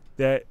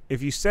 That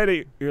if you said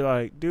it, you're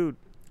like, dude.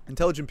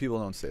 Intelligent people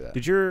don't say that.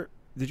 Did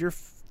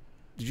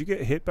you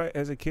get hit by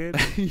as a kid?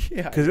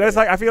 Yeah. Because that's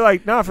like I feel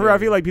like for real, I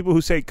feel like people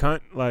who say cunt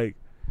like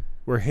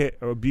were hit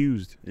or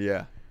abused.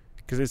 Yeah.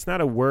 Because it's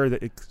not a word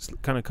that it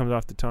kind of comes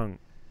off the tongue.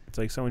 It's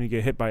like someone you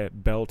get hit by a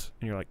belt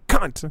and you're like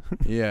cunt.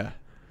 Yeah.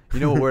 You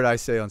know what word I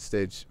say on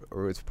stage,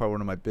 or it's probably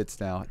one of my bits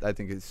now. I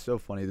think it's so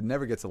funny. That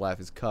never gets a laugh.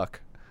 Is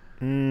cuck.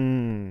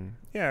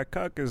 Yeah,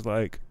 cuck is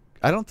like.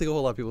 I don't think a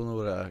whole lot of people know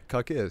what a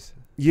cuck is.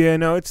 Yeah,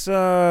 no, it's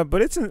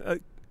but it's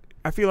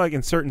I feel like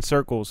in certain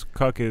circles,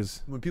 cuck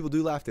is. When people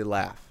do laugh, they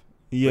laugh.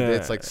 Yeah, But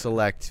it's like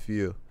select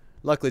few.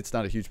 Luckily, it's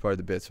not a huge part of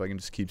the bit, so I can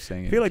just keep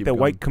saying it. I feel like the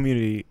white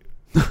community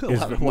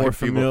is more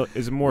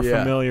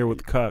familiar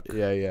with cuck.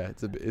 Yeah.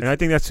 And I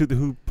think that's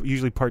who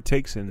usually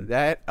partakes in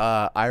that.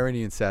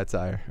 Irony and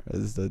satire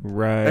is the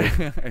right.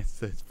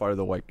 it's part of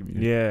the white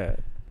community. Yeah,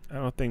 I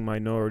don't think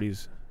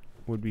minorities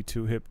would be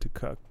too hip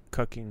to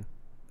cucking.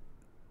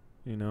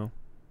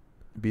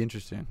 Be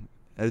interesting.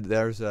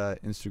 There's a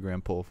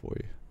Instagram poll for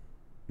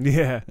you.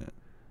 Yeah.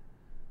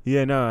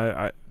 Yeah,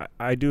 no,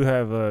 I do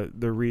have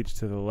the reach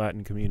to the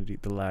Latin community,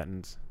 the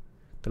Latins,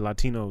 the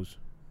Latinos.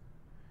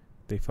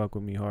 They fuck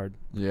with me hard.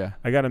 Yeah.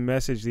 I got a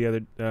message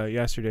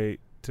yesterday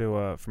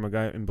from a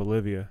guy in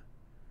Bolivia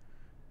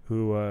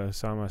who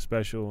saw my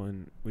special,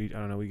 and we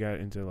got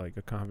into like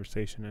a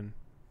conversation, and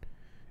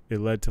it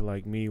led to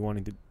like me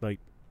wanting to like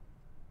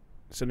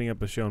setting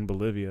up a show in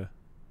Bolivia.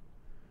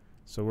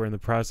 So we're in the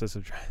process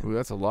of trying. Ooh,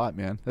 that's a lot,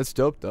 man. That's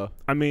dope, though.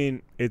 I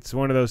mean, it's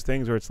one of those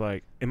things where it's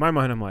like, in my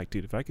mind, I'm like,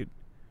 dude, if I could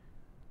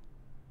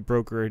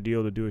broker a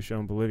deal to do a show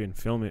in Bolivia and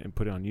film it and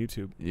put it on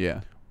YouTube.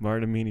 Yeah.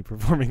 Martin Amini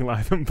performing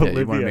live in Bolivia.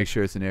 Yeah, you want to make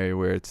sure it's an area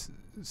where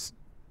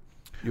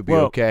you'll be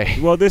okay.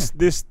 Well, this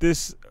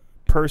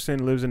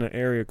person lives in an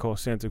area called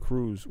Santa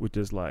Cruz, which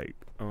is like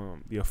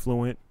the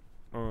affluent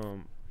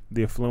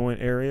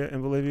area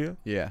in Bolivia.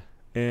 Yeah.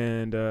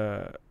 And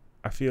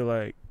I feel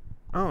like,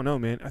 I don't know,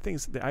 man. I think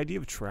it's the idea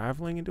of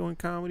traveling and doing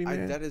comedy,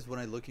 man. That is what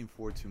I'm looking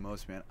forward to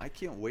most, man. I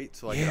can't wait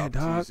till I get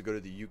opportunities to go to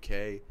the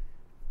UK,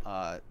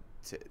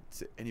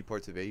 to any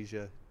parts of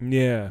Asia,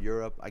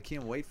 Europe. I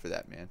can't wait for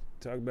that, man.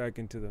 Talk back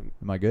into them.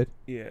 Am I good?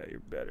 Yeah, you're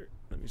better.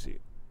 Let me see.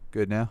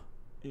 Good now?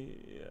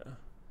 Yeah.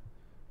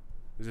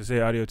 Does it say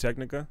Audio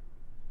Technica?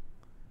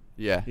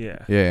 Yeah.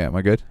 Yeah. Yeah. Am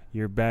I good?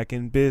 You're back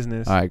in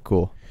business. All right,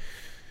 cool.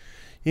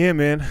 Yeah,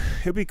 man.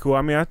 It'd be cool.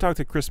 I mean, I talked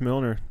to Chris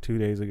Milner 3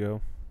 days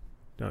ago.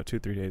 No, 3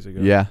 days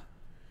ago. Yeah.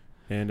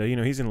 And,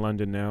 he's in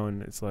London now,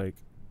 and it's like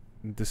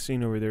the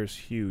scene over there is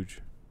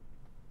huge.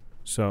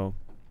 So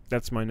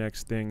that's my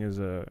next thing is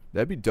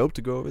that'd be dope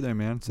to go over there,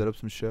 man. Set up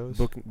some shows.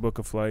 Book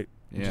a flight.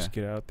 Yeah. Just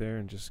get out there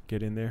and just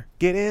get in there.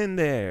 Get in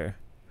there.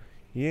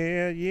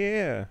 Yeah.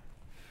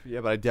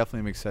 Yeah, but I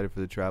definitely am excited for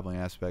the traveling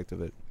aspect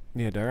of it.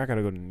 Yeah, dog, I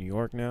gotta go to New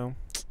York now.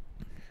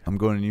 I'm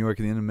going to New York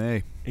at the end of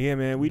May. Yeah,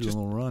 man. Do a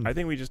little run. I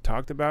think we just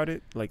talked about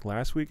it like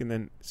last week, and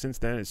then since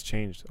then it's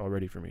changed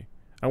already for me.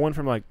 I went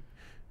from like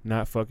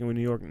not fucking with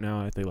New York.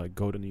 Now I have to like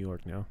go to New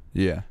York now.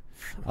 Yeah,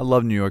 I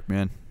love New York,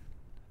 man.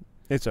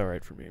 It's all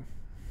right for me.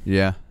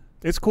 Yeah,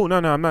 it's cool. No,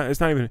 I'm not. It's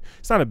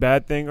not a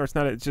bad thing, or it's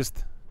not. It's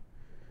just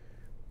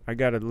I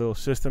got a little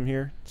system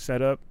here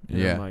set up. And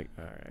yeah. I'm like,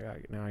 all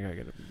right, now I gotta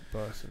get a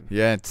bus.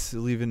 Yeah, it's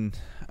leaving.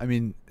 I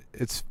mean,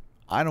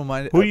 I don't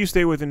mind. Who do you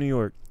stay with in New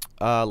York?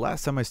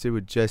 Last time I stayed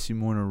with Jesse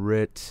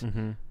Moore-Ritt.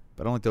 Mm-hmm.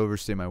 But I don't like to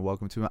overstay my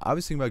welcome to him. I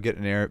was thinking about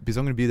getting an air because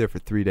I'm going to be there for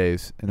 3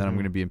 days, and then I'm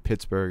going to be in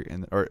Pittsburgh,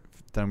 or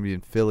then I'm going to be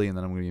in Philly, and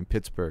then I'm going to be in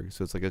Pittsburgh.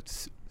 So it's like a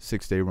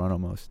 6-day run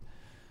almost.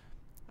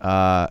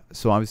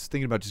 So I was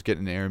thinking about just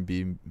getting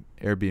an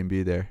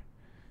Airbnb there.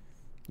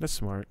 That's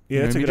smart.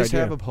 Yeah, that's a good just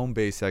idea. have a home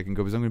base I can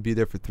go because I'm going to be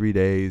there for 3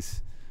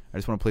 days. I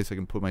just want a place I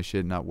can put my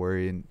shit and not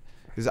worry. And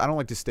because I don't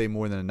like to stay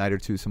more than a night or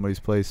two at somebody's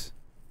place.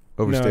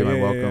 Overstay my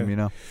welcome, you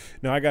know?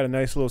 No, I got a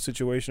nice little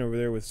situation over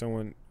there with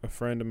someone, a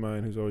friend of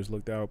mine who's always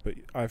looked out. But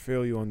I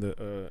feel you on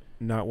the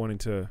not wanting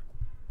to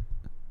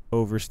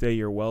overstay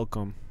your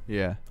welcome.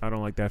 Yeah. I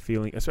don't like that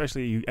feeling,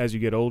 especially as you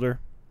get older.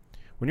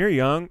 When you're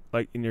young,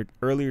 like in your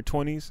earlier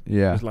 20s,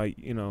 it's like,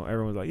 you know,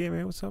 everyone's like, yeah,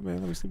 man, what's up, man?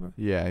 Let me sleep.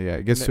 Yeah.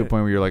 It gets to a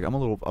point where you're like,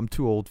 I'm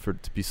too old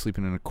to be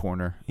sleeping in a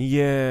corner.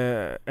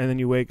 Yeah. And then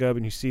you wake up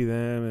and you see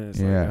them and it's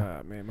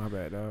like, man, my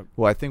bad, dog.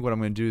 Well, I think what I'm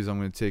going to do is I'm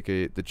going to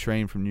take the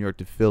train from New York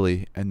to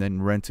Philly and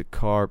then rent a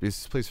car.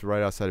 This place is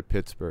right outside of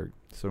Pittsburgh.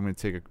 So I'm going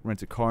to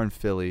rent a car in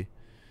Philly,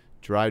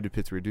 drive to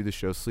Pittsburgh, do the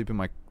show, sleep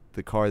in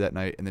the car that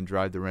night, and then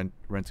drive the rent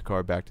a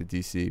car back to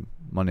DC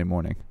Monday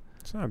morning.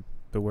 It's not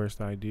the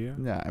worst idea.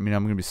 Yeah, I mean,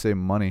 I'm gonna be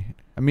saving money.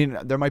 I mean,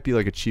 there might be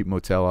like a cheap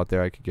motel out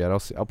there I could get.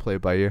 I'll play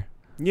it by ear.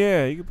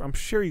 Yeah, I'm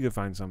sure you could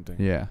find something.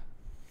 Yeah,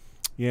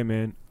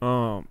 man.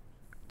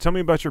 Tell me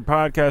about your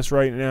podcast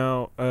right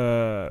now.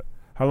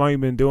 How long you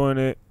been doing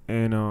it,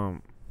 and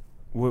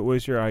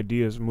what's your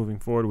ideas moving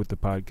forward with the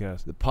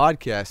podcast? The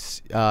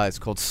podcast it's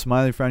called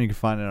Smiley, Frown. You can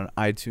find it on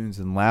iTunes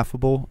and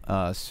Laughable.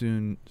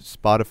 Soon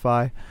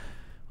Spotify,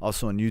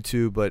 also on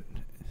YouTube, but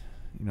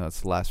you know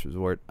it's the last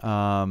resort.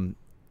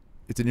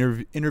 It's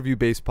an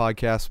interview-based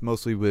podcast,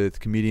 mostly with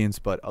comedians,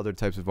 but other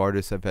types of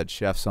artists. I've had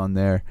chefs on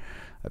there.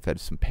 I've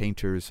had some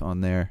painters on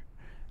there.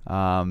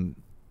 The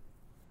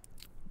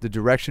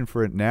direction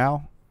for it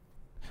now,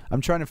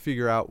 I'm trying to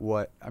figure out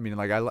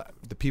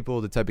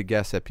the type of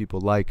guests that people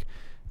like.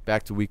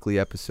 Back to weekly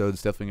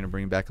episodes. Definitely going to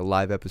bring back a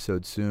live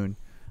episode soon.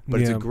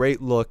 But it's a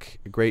great look,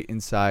 a great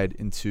insight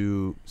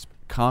into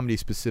comedy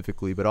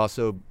specifically, but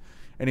also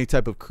any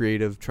type of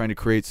creative, trying to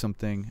create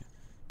something,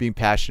 being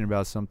passionate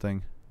about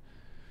something.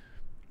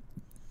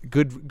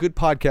 Good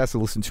podcast to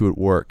listen to at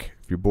work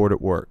if you're bored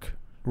at work.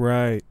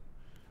 Right.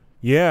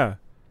 Yeah.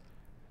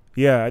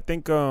 I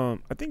think a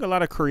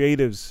lot of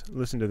creatives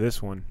listen to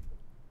this one.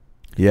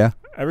 Yeah.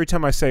 Every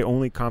time I say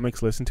only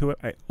comics listen to it,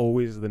 I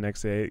always the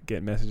next day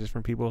get messages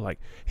from people like,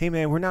 "Hey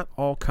man, we're not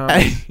all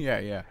comics."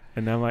 Yeah.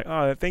 And I'm like,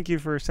 "Oh, thank you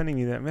for sending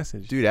me that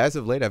message." Dude, as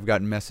of late I've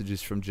gotten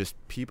messages from just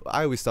people.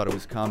 I always thought it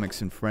was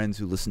comics and friends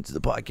who listen to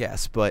the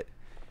podcast, but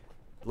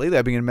lately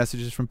I've been getting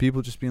messages from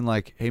people just being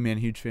like, "Hey man,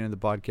 huge fan of the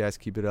podcast,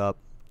 keep it up."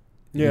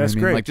 You know that's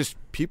great. Like just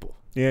people.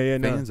 Yeah,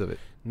 fans of it.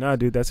 Nah,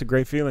 dude, that's a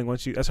great feeling.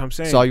 That's what I'm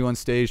saying. Saw you on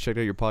stage, checked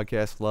out your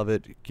podcast, love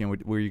it. Can't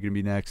wait. Where are you gonna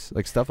be next?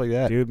 Like stuff like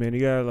that. Dude, man, you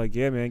gotta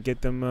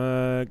get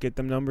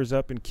them numbers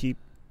up and keep.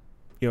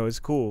 It's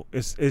cool.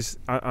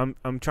 I'm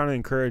trying to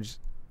encourage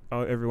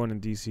everyone in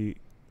DC,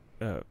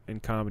 in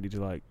comedy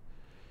to like.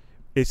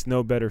 It's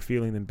no better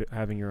feeling than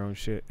having your own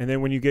shit. And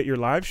then when you get your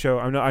live show,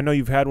 I know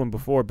you've had one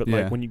before, but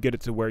like when you get it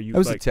to where you. That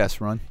was a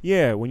test run.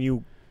 Yeah, when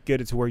you get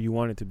it to where you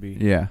want it to be.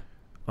 Yeah.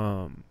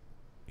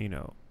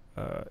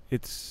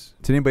 It's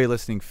to anybody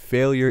listening,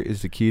 failure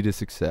is the key to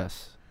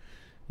success.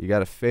 You got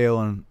to fail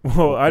and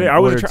I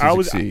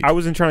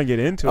wasn't trying to get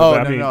into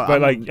it.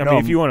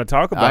 If you want to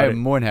talk about it, I'm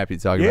more than happy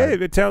to talk about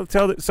it. Yeah,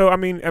 tell. So I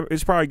mean,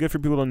 it's probably good for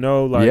people to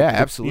know, like,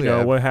 absolutely.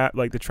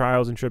 Like the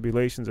trials and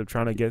tribulations of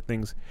trying to get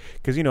things,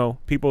 because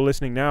people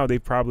listening now,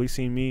 they've probably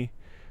seen me.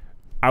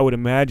 I would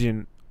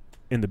imagine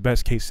in the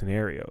best case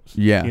scenarios.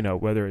 Yeah.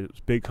 Whether it's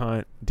Big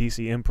Hunt,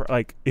 DC Improv,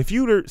 like if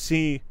you were to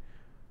see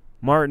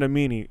Martin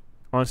Amini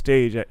on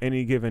stage at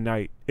any given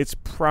night, it's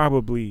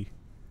probably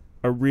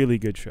a really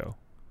good show.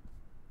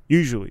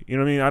 Usually, you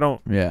know what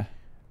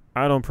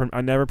I mean?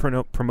 I never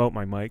promote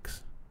my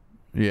mics.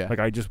 Yeah. Like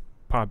I just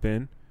pop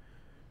in,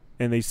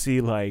 and they see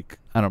like.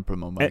 I don't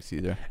promote mics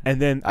either.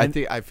 And then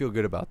I feel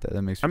good about that.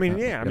 That makes. I think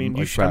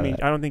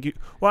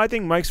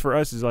mics for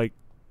us is like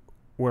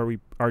where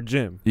our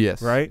gym.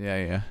 Yes. Right.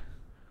 Yeah.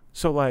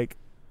 So like,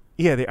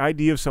 the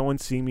idea of someone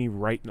seeing me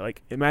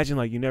like imagine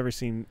like you never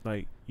seen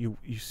like you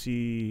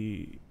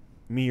see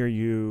me or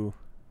you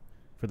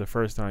for the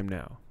first time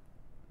now,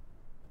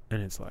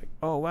 and it's like,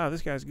 oh wow,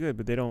 this guy's good,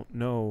 but they don't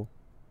know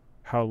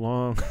how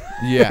long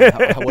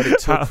what it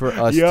took for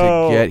us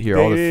to get here,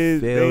 all the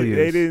failures.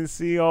 They didn't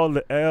see all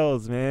the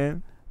L's,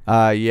 man.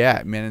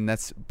 Man, and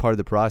that's part of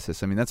the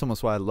process. I mean, that's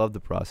almost why I love the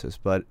process.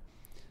 But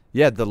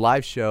the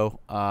live show,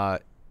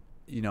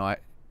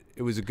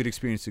 it was a good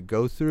experience to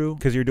go through.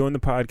 Because you're doing the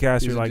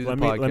podcast, you're like, let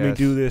me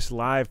do this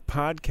live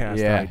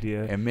podcast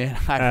idea. And man,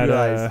 I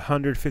realized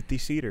 150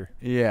 seater.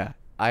 Yeah,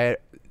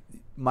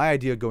 my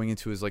idea going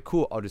into it is like,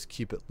 cool, I'll just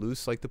keep it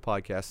loose like the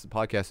podcast. The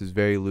podcast is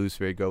very loose,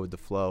 very go with the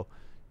flow.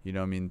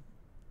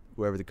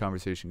 Wherever the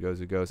conversation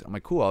goes, it goes. I'm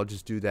like, cool, I'll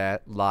just do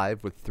that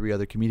live with 3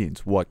 other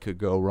comedians. What could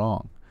go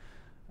wrong?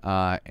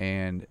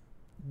 And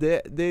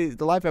the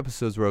live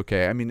episodes were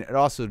okay. I mean, it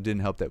also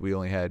didn't help that we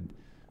only had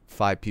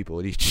 5 people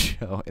at each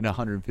show in a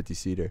 150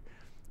 seater.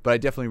 But I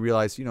definitely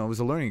realized, it was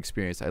a learning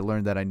experience. I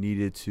learned that I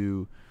needed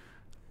to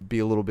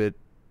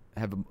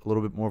have a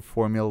little bit more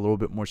formula, a little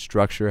bit more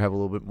structure, have a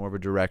little bit more of a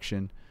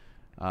direction,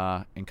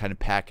 and kind of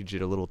package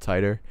it a little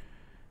tighter.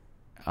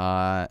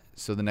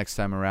 So the next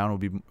time around, we'll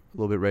be a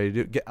little bit ready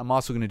to do it. I'm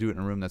also going to do it in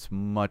a room that's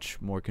much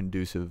more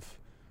conducive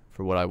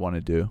for what I want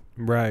to do.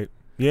 Right.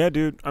 Yeah,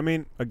 dude. I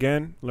mean,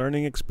 again,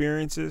 learning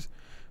experiences.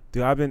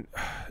 Dude,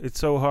 it's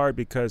so hard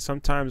because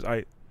sometimes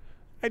I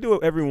do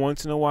it every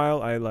once in a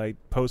while. I like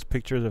post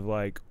pictures of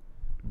like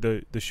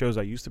the shows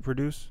I used to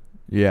produce.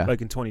 Yeah.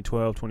 Like in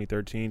 2012,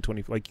 2013,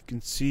 like you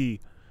can see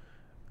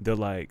the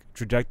like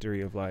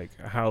trajectory of like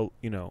how,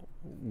 you know,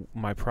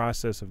 my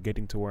process of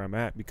getting to where I'm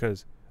at.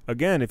 Because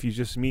again, if you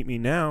just meet me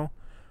now,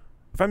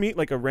 if I meet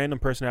like a random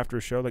person after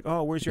a show, like,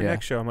 oh, where's your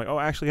next show? I'm like, oh,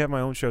 I actually have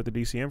my own show at the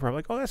DC Improv. I'm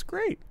like, oh, that's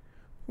great.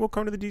 We'll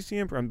come to the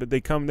DC Improv. But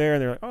they come there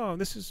and they're like, oh,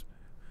 this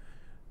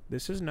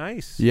is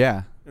nice.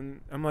 Yeah.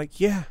 And I'm like,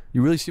 yeah.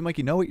 You really seem like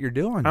you know what you're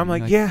doing. I'm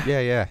like,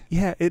 yeah.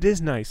 Yeah, it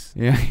is nice.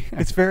 Yeah.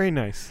 It's very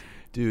nice.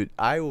 Dude,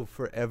 I will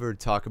forever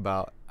talk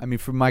about, I mean,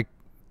 for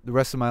the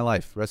rest of my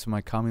life, rest of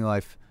my comedy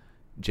life,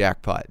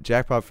 Jackpot.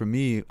 Jackpot for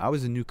me, I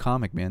was a new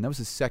comic, man. That was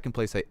the second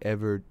place I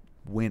ever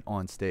went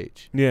on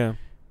stage. Yeah.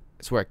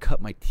 That's where I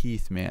cut my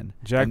teeth, man.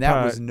 Jackpot. And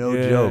that was no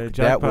joke.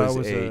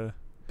 Jackpot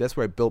That's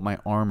where I built my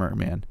armor,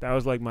 man. That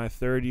was like my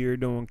third year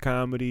doing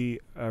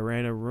comedy. I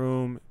ran a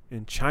room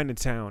in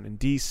Chinatown in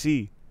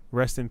DC.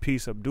 Rest in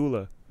peace,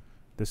 Abdullah.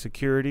 The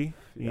security.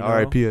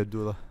 R.I.P.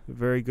 Abdullah. A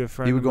very good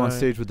friend. He would of go mine. on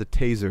stage with a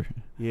taser.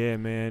 Yeah,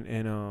 man.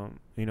 And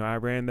you know, I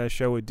ran that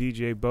show with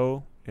DJ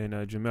Bo and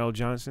Jamel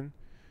Johnson.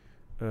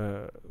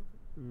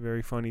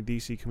 Very funny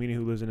DC comedian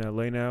who lives in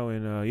LA now.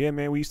 And yeah,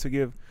 man, we used to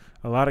give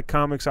a lot of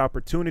comics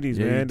opportunities,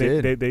 man.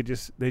 They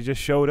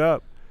just showed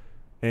up.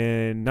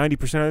 And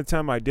 90% of the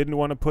time I didn't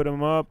want to put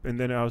them up, and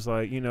then I was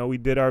like, you know, we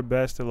did our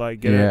best to like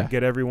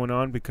get everyone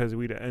on, because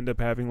we'd end up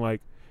having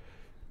like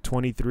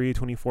 23,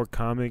 24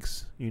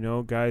 comics, you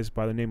know, guys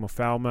by the name of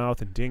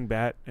Foulmouth and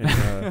Dingbat,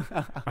 and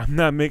I'm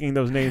not making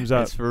those names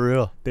up. That's for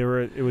real.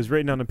 It was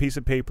written on a piece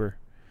of paper,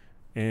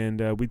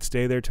 and we'd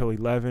stay there till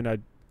 11.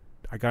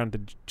 I got into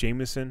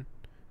Jameson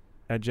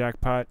at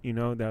Jackpot, you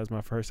know. That was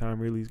my first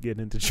time really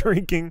getting into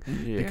drinking,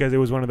 because it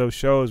was one of those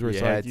shows where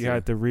it's like you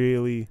had to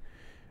really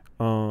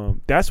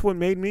that's what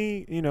made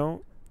me, you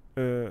know,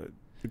 the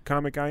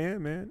comic I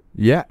am, man.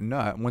 Yeah,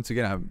 no, once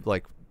again, I'm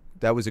like,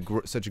 that was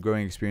such a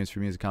growing experience for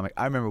me as a comic.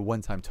 I remember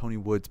one time Tony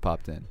Woods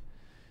popped in.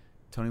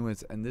 Tony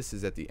Woods, and this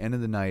is at the end of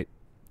the night.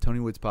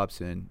 Tony Woods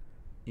pops in,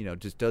 you know,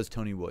 just does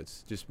Tony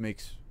Woods, just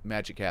makes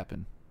magic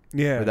happen.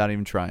 Yeah. Without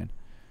even trying.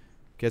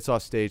 Gets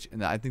off stage,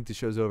 and I think the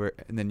show's over,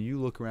 and then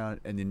you look around,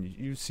 and then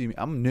you see me.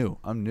 I'm new.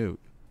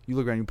 You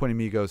look around, you point at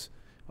me, he goes,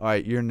 all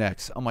right, you're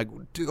next. I'm like,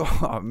 dude,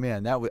 oh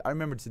man, I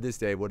remember to this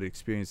day what an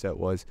experience that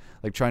was.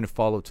 Like trying to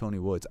follow Tony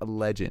Woods, a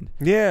legend.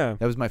 Yeah,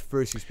 that was my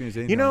first experience.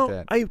 You know,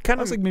 like that. I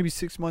was like maybe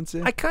 6 months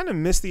in. I kind of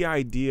miss the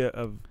idea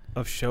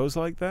of shows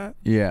like that.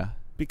 Yeah,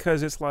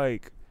 because it's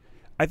like,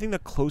 I think the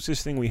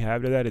closest thing we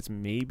have to that is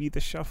maybe the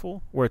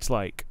Shuffle, where it's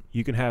like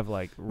you can have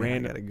like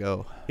random. I gotta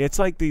go. It's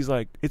like these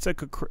like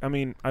I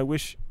mean, I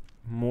wish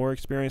more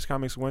experienced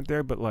comics went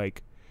there, but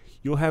like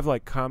you'll have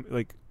like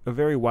like a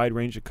very wide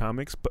range of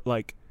comics, but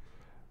like.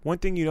 One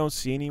thing you don't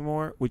see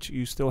anymore, which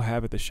you still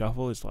have at the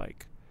Shuffle, is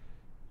like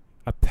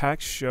a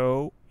packed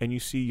show, and you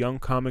see young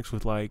comics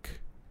with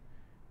like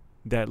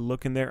that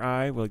look in their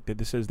eye, like that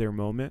this is their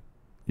moment.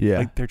 Yeah,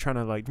 like they're trying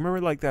to like remember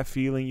like that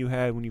feeling you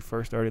had when you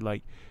first started,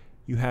 like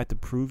you had to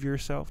prove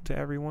yourself to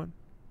everyone,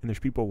 and there's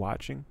people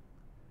watching.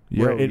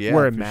 Where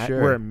it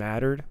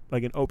mattered,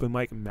 like an open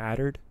mic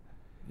mattered.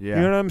 Yeah.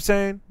 You know what I'm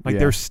saying? Like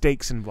there's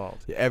stakes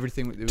involved. Yeah,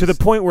 everything to the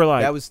point where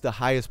like that was the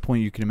highest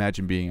point you can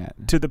imagine being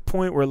at. To the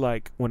point where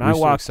like when I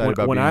walk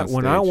when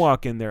I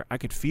walk in there, I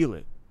could feel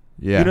it.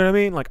 Yeah. You know what I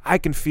mean? Like I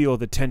can feel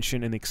the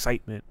tension and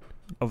excitement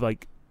of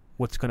like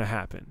what's gonna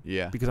happen.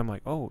 Yeah. Because I'm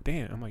like, oh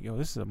damn, I'm like, yo,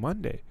 this is a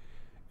Monday,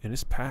 and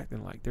it's packed,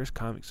 and like there's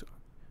comics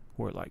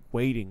who are like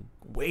waiting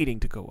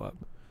to go up.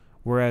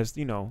 Whereas,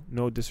 you know,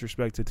 no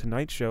disrespect to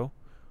tonight's show,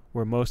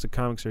 where most of the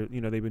comics are,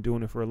 you know, they've been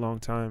doing it for a long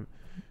time.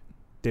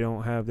 They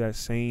don't have that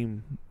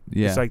same.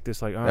 Yeah. It's like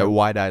this, like that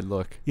wide-eyed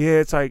look. Yeah,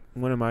 it's like,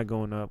 when am I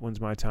going up? When's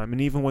my time? And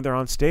even when they're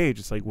on stage,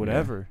 it's like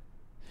whatever.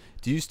 Yeah.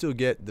 Do you still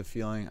get the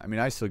feeling? I mean,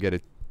 I still get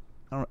it.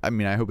 I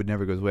mean, I hope it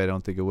never goes away. I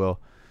don't think it will.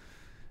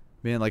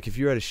 Man, like if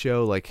you're at a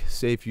show, like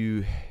say if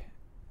you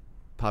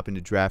pop into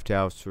Draft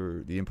House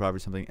or the Improv or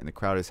something, and the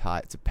crowd is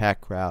hot, it's a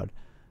packed crowd.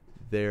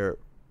 They're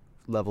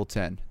level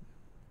 10,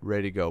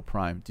 ready to go,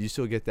 prime. Do you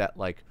still get that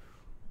like?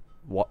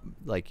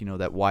 Like, you know,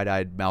 that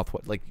wide-eyed mouth,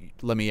 like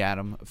let me at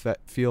him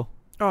feel?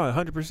 Oh,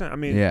 100%. I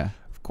mean, yeah,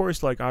 of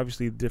course, like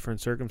obviously different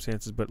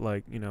circumstances, but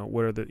like, you know,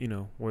 what are the, you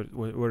know, what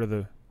are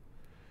the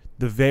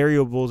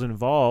variables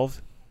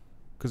involved?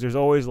 Because there's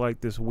always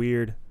like this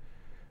weird,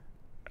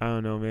 I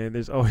don't know, man.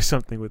 There's always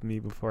something with me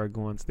before I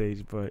go on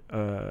stage, but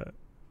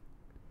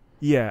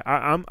yeah,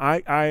 I'm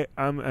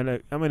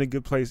in a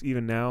good place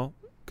even now,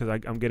 because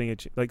I'm getting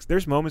like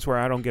there's moments where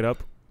I don't get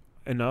up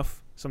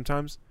enough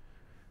sometimes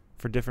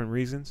for different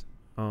reasons.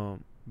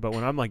 But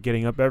when I'm like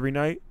getting up every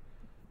night,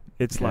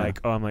 it's like,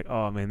 oh, I'm like,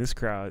 oh man, this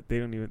crowd, they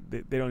don't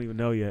even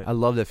know yet. I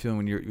love that feeling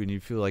when you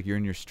feel like you're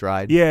in your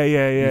stride. Yeah.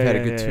 You've had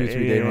a good 2 or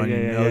 3 day run.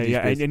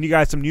 And you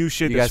got some new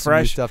shit you that's got some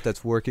fresh, new stuff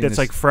that's working. that's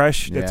like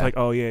fresh. Yeah. That's like,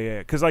 oh yeah.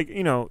 Because like,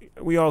 you know,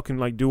 we all can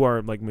like do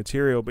our like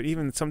material, but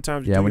even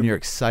sometimes when you're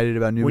excited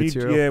about new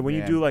material. When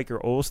you do like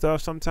your old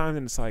stuff sometimes,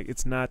 and it's like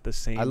it's not the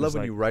same. I love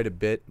when like, you write a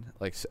bit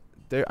like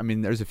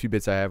there's a few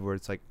bits I have where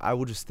it's like I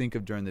will just think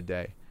of during the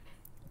day,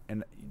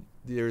 and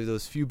there are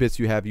those few bits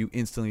you have, you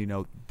instantly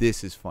know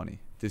this is funny.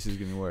 This is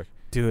gonna work.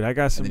 Dude, I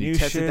got some new shit. And then you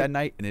test it that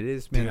night, and it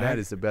is, man, that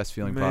is the best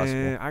feeling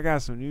possible. I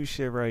got some new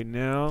shit right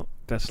now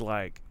that's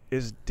like,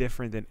 is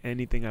different than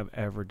anything I've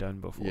ever done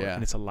before. Yeah.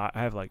 And it's a lot.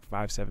 I have like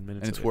 5-7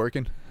 minutes and it's of it.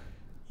 working?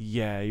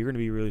 Yeah, you're going to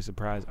be really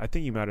surprised. I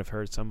think you might have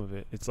heard some of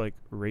it. It's like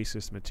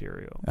racist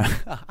material.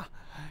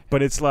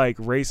 But it's like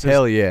racist.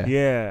 Hell yeah.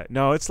 Yeah.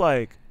 No, it's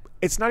like,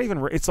 it's not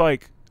even, it's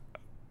like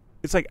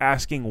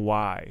asking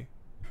why.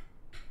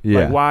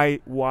 Yeah.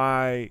 Like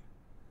why,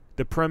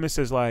 the premise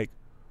is like,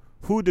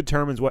 who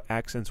determines what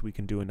accents we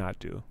can do and not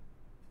do?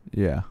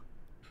 Yeah.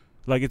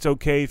 Like, it's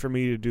okay for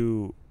me to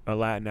do a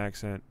Latin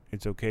accent.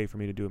 It's okay for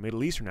me to do a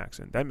Middle Eastern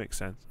accent. That makes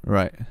sense.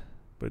 Right.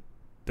 But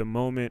the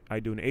moment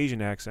I do an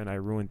Asian accent, I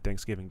ruin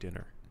Thanksgiving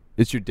dinner.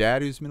 It's your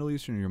dad who's Middle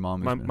Eastern or your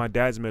mom who's my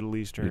dad's Middle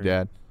Eastern. Your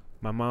dad?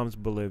 My mom's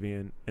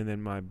Bolivian. And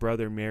then my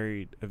brother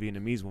married a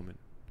Vietnamese woman.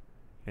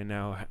 And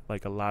now,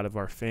 like, a lot of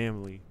our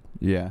family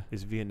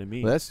is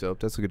Vietnamese. Well, that's dope.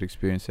 That's a good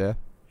experience, yeah.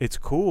 It's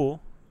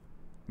cool.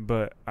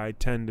 But I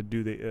tend to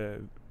do the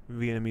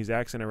Vietnamese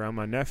accent around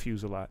my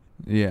nephews a lot.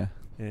 Yeah.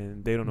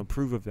 And they don't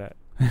approve of that.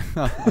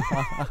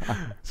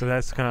 So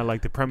that's kind of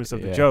like the premise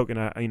of the joke. And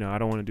I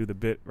don't want to do the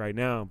bit right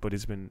now, but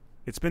it's been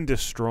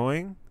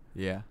destroying.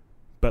 Yeah.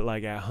 But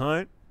like at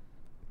Hunt,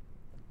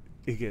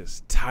 it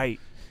gets tight.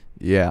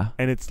 Yeah.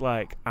 And it's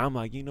like, I'm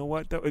like, you know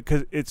what though?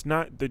 Because it's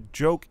not, the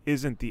joke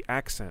isn't the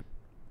accent.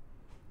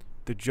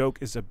 The joke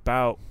is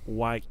about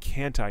why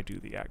can't I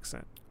do the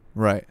accent?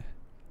 Right.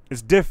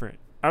 It's different.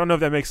 I don't know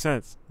if that makes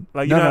sense.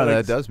 Like, you no, know,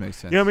 like, that does make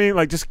sense. You know what I mean?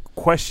 Like, just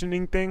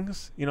questioning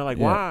things, you know, like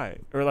why?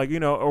 Or like, you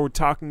know, or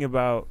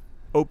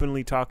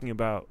openly talking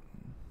about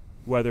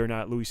whether or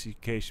not Louis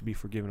C.K. should be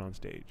forgiven on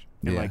stage.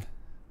 And like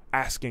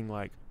asking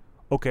like,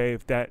 okay,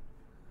 but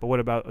what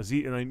about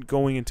Aziz? And then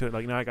going into it,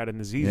 like, now I got an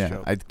Aziz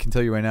joke. I can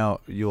tell you right now,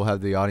 you'll have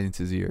the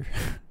audience's ear.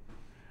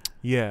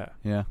 Yeah.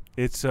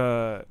 It's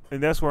and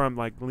that's where I'm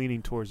like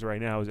leaning towards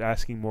right now, is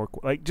asking more,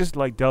 like just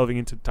like delving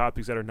into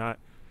topics that are not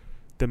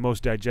the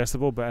most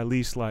digestible, but at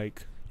least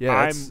like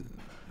that's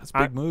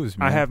big moves,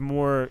 man. I have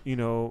more, you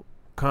know,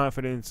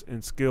 confidence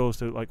and skills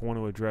to like want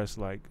to address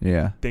like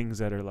things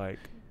that are like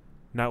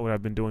not what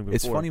I've been doing before.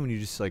 It's funny when you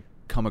just like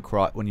come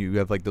across, when you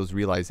have like those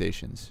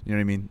realizations, you know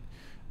what I mean?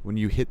 When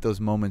you hit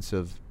those moments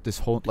of this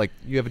whole, like,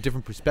 you have a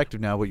different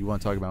perspective now what you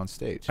want to talk about on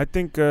stage. I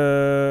think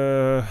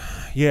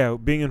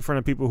being in front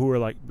of people who are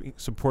like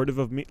supportive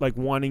of me, like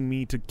wanting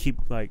me to keep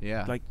like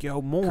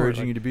yo, more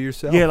encouraging like, you to be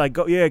yourself.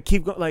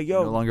 Keep going, like,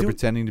 yo, no longer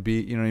pretending to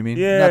be, you know what I mean?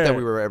 Yeah. Not that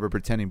we were ever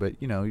pretending, but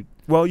you know.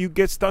 Well, you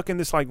get stuck in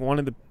this like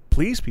wanting to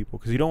please people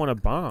because you don't want to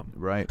bomb.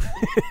 Right.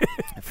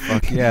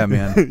 Fuck yeah,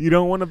 man. You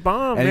don't want to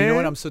bomb, and man. you know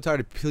what? I'm so tired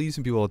of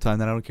pleasing people all the time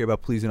that I don't care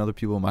about pleasing other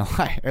people in my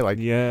life. Like,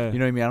 you know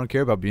what I mean? I don't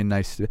care about being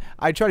nice to.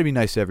 I try to be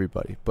nice to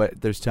everybody, but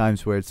there's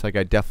times where it's like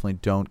I definitely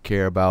don't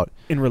care about.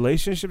 In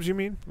relationships, you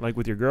mean? Like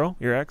with your girl,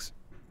 your ex?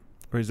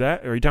 Or is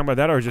that? Or are you talking about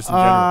that, or just in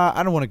general?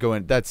 I don't want to go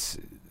in. That's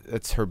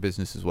her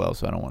business as well,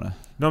 so I don't want to.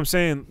 No, I'm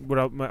saying what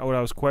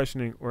I was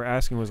questioning or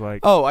asking was like.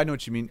 Oh, I know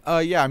what you mean.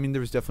 Yeah, I mean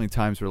there was definitely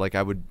times where like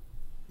I would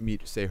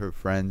meet, say, her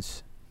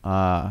friends.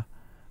 I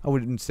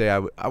wouldn't say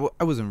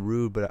I wasn't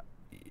rude, but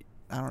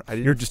I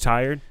didn't. You're just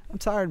tired? I'm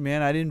tired,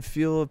 man. I didn't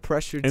feel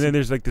pressured. And then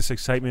there's like this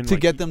excitement to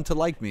like, get them to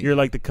like me. You're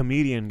like the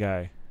comedian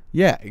guy.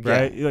 Yeah,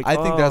 right. Like, I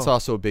think that's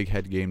also a big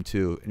head game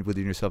too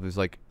within yourself. Is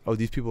like, oh,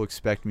 these people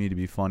expect me to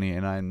be funny,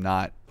 and I'm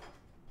not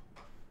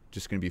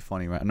just gonna be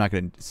funny. Right? I'm not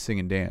gonna sing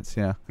and dance.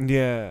 Yeah.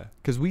 Yeah.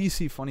 Because we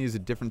see funny as a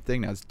different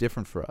thing now. It's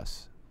different for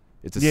us.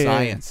 It's a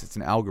science. It's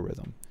an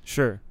algorithm.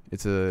 Sure.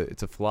 It's a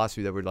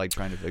philosophy that we're like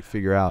trying to like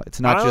figure out. It's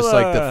not just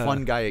like the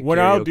fun guy at what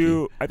karaoke. I'll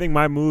do, I think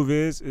my move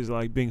is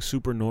like being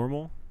super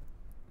normal.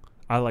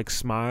 I like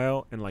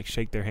smile and like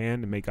shake their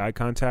hand and make eye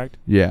contact.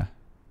 Yeah.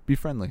 Be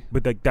friendly.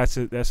 But like that's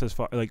as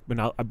far like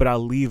but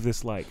I'll leave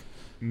this like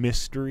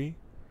mystery.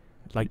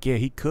 Like, yeah,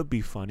 he could be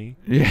funny.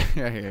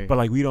 Yeah. But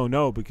like we don't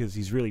know because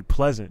he's really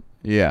pleasant.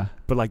 Yeah.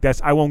 But like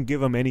I won't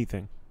give him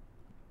anything.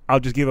 I'll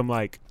just give him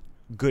like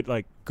good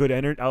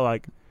energy. I'll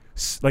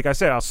like I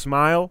said, I'll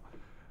smile.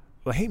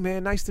 Like, hey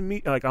man, nice to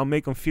meet. Like, I'll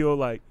make them feel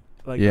like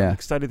I'm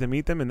excited to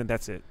meet them, and then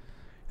that's it.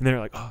 And they're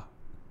like, oh,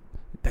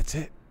 that's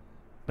it.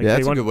 Like, yeah,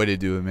 that's a good way to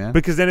do it, man.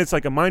 Because then it's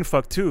like a mind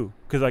fuck too.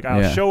 Because like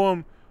I'll show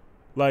them,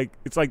 like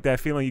it's like that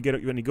feeling you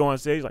get when you go on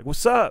stage, like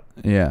what's up?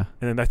 Yeah.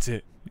 And then that's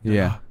it.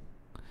 Yeah. Like,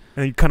 and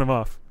then you cut them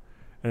off,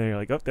 and then you're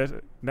like, oh,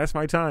 that's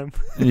my time.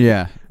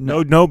 Yeah.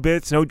 No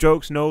bits, no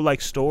jokes, no like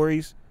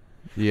stories.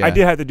 Yeah. I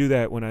did have to do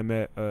that when I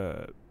met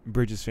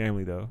Bridget's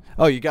family though.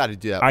 Oh, you got to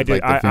do that. I with,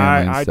 did. Like, the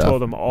family and I stuff.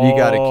 told them all. You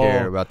got to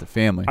care about the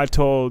family. I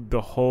told the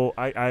whole.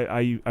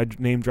 I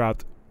name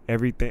dropped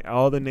everything,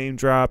 all the name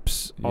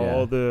drops, Yeah.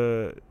 all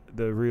the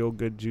real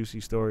good juicy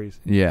stories.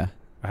 Yeah.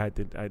 I had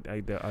to.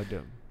 I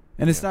do.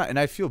 And it's not, and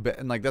I feel bad,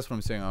 and like that's what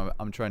I'm saying.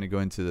 I'm trying to go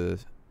into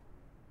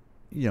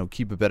the,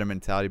 keep a better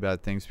mentality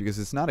about things, because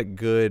it's not a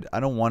good. I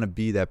don't want to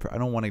be that. I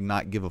don't want to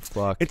not give a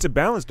fuck. It's a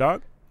balance,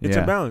 dog. It's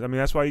Yeah. a balance. I mean,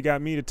 that's why you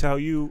got me to tell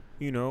you.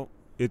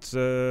 It's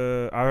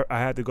I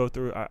had to go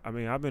through. I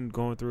mean, I've been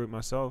going through it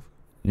myself.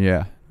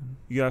 Yeah.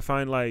 You gotta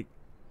find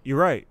you're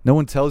right. No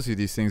one tells you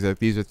these things. Like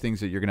these are things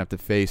that you're gonna have to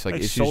face, like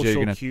issues social that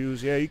you're gonna.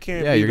 cues. Yeah, you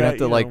can't. Yeah, be you're gonna that,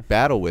 have to like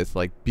battle with,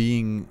 like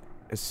being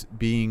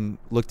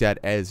looked at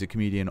as a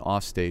comedian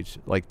off stage,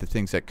 like the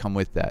things that come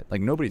with that.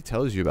 Like nobody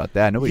tells you about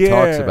that. Nobody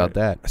talks about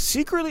that.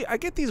 Secretly, I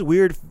get these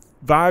weird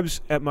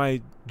vibes at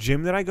my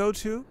gym that I go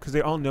to, because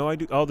they all know I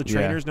do. All the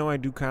trainers know I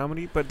do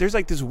comedy, but there's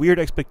like this weird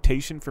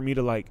expectation for me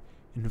to like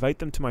invite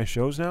them to my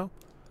shows now.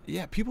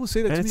 Yeah, people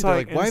say that And to me. it's They're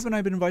like- like, "Why haven't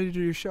I been invited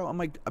to your show?" I'm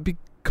like,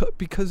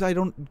 because I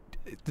don't.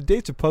 The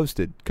dates are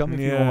posted. Come if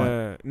you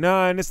want.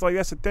 No, and it's like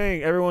that's the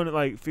thing. Everyone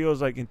like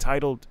feels like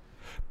entitled,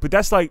 but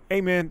that's like,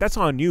 hey man, that's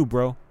on you,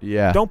 bro.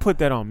 Yeah. Don't put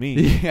that on me.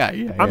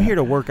 Yeah. I'm here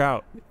to work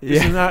out.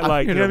 This is not I'm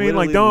like, you here know what I to mean?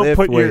 Like, literally don't lift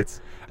put your. weights.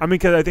 I mean,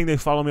 because I think they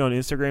follow me on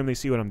Instagram, they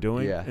see what I'm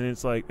doing, Yeah. and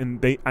it's like, and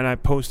I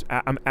post.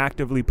 I'm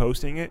actively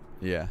posting it,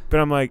 Yeah. but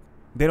I'm like,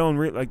 they don't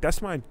like.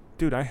 That's my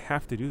dude. I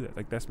have to do that.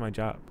 Like, that's my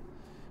job.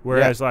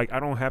 Whereas, like, I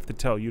don't have to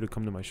tell you to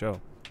come to my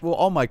show. Well,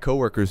 all my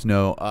coworkers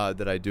know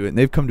that I do it, and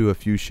they've come to a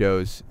few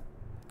shows.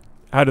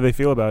 How do they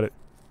feel about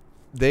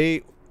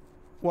it?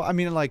 Well, I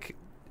mean, like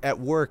at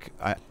work,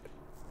 I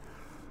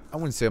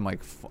wouldn't say I'm like.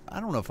 I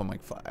don't know if I'm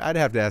like. I'd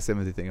have to ask them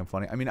if they think I'm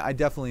funny. I mean, I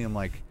definitely am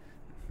like.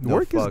 No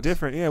Work is fucks.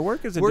 different. Yeah,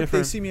 work is a Work,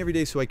 different. they see me every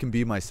day, so I can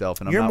be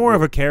myself, and You're I'm not more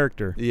of a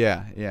character.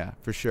 Yeah,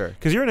 for sure.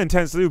 Because you're an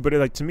intense dude,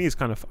 but to me, it's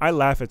kind of. I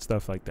laugh at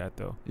stuff like that,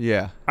 though.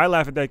 Yeah, I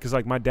laugh at that because,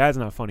 like, my dad's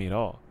not funny at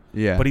all.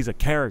 yeah. But he's a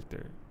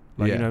character.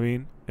 Like, Yeah. you know what I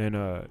mean?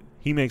 And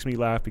he makes me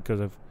laugh because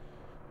of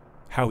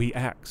how he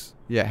acts.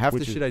 Yeah, half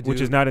which the is, shit I do,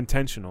 which is not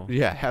intentional.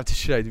 Yeah, half the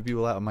shit I do,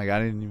 people out. I'm like, I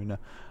didn't even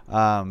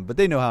know. But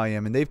they know how I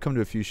am, and they've come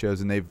to a few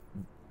shows, and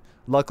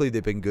luckily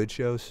they've been good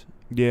shows.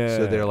 Yeah.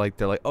 So they're like,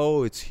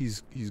 oh,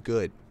 he's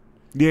good.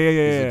 Yeah.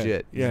 He's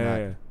legit. He's not-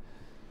 Yeah.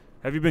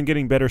 Have you been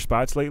getting better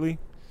spots lately?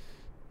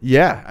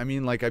 Yeah, I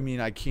mean,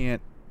 I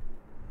can't.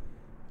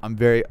 I'm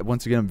very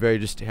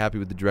just happy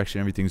with the direction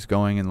everything's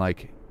going, and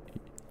like.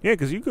 Yeah,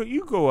 because you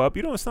go up.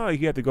 It's not like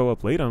you have to go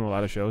up late on a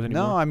lot of shows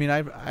anymore. No, I mean,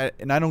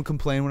 I don't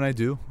complain when I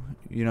do.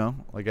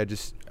 Like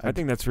I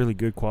think that's really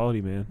good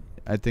quality, man.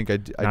 I think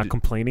Not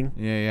complaining.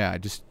 Yeah.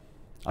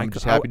 I'm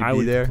just happy to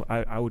be there.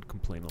 I would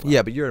complain a lot.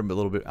 Yeah, but you're a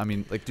little bit. I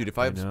mean, like, dude, if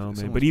I have know, man.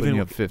 someone's But even putting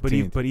you up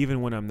 15, but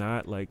even when I'm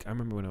not, like, I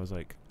remember when I was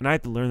like, and I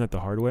had to learn that the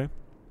hard way.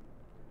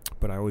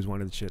 But I always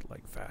wanted shit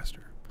like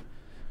faster.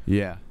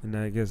 yeah, And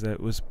I guess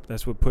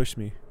that's what pushed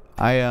me.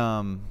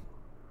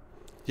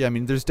 Yeah, I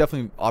mean, there's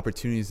definitely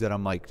opportunities that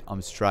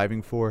I'm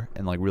striving for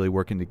and like really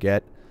working to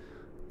get.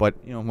 But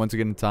once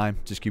again, in time,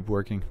 just keep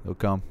working; they'll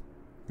come.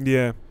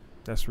 Yeah,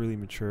 that's really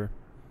mature.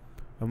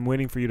 I'm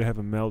waiting for you to have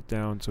a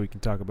meltdown so we can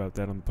talk about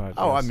that on the podcast.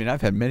 Oh, I mean,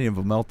 I've had many of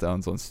the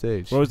meltdowns on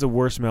stage. What was the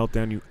worst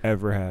meltdown you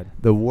ever had?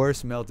 The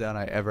worst meltdown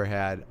I ever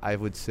had, I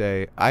would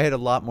say, I had a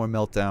lot more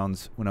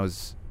meltdowns when I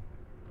was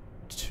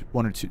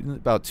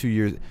about 2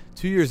 years.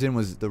 2 years in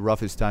was the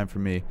roughest time for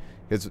me,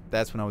 because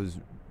that's when I was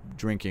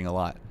drinking a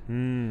lot.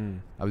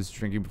 I was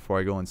drinking before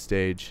I go on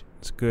stage.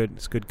 It's good.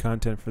 It's good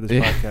content for this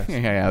podcast.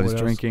 Yeah, I was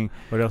drinking.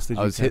 What else did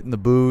you? I was hitting the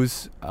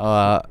booze.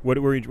 What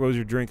was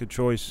your drink of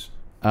choice?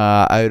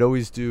 I'd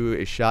always do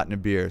a shot and a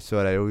beer. So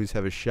I'd always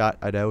have a shot.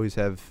 I'd always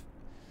have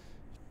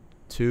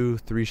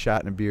 2-3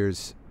 shot and a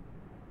beers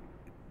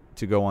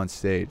to go on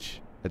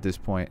stage at this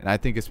point. And I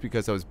think it's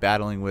because I was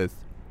battling with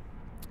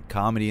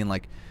comedy and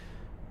like,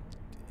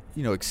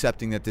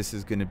 accepting that this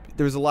is going to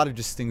there was a lot of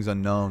just things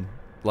unknown,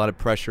 a lot of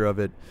pressure of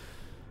it.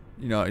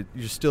 You're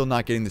still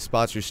not getting the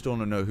spots. You still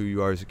don't know who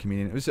you are as a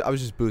comedian. I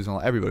was just boozing.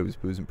 Everybody was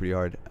boozing pretty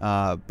hard.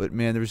 But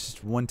man, there was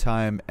just one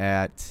time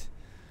at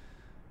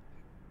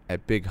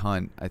Big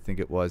Hunt, I think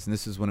it was, and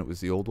this is when it was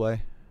the old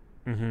way.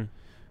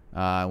 Mm-hmm.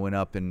 I went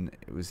up, and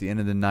it was the end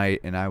of the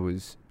night, and I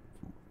was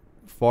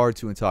far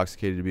too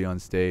intoxicated to be on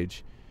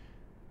stage.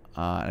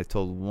 I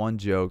told one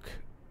joke,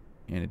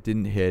 and it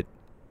didn't hit,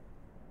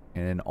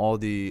 and all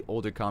the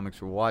older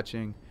comics were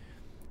watching,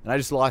 and I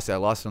just lost it. I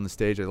lost it on the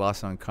stage. I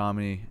lost it on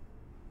comedy.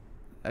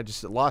 I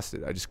just lost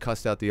it. I just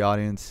cussed out the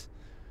audience.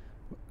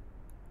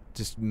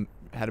 Just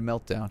had a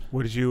meltdown.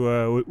 What did you?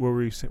 What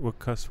were you? What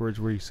cuss words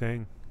were you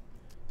saying?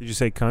 Did you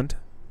say cunt?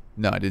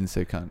 No, I didn't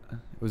say cunt.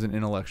 It was an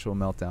intellectual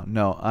meltdown.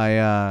 No,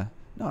 I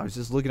was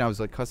just looking. I was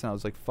like cussing. I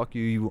was like, "Fuck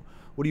you!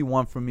 What do you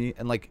want from me?"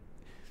 And like,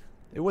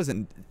 it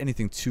wasn't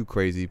anything too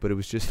crazy, but it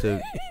was just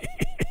it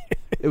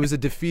was a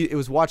defeat. It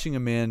was watching a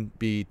man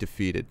be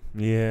defeated.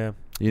 Yeah.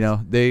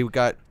 They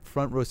got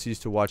front row seats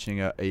to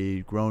watching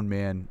a grown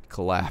man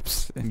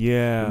collapse.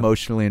 Yeah.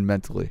 Emotionally and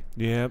mentally.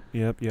 Yep.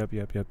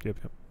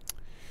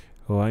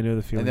 Oh, I know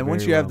the feeling. And then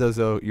once you have those,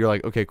 though, you're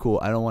like, okay, cool.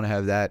 I don't want to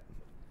have that.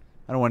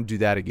 I don't want to do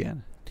that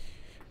again.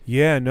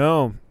 Yeah,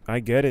 no, I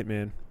get it,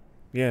 man.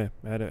 Yeah,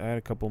 I had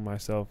a couple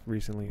myself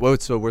recently.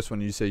 What's the worst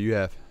one you say you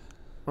have?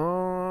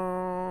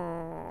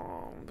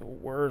 The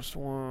worst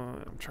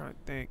one. I'm trying to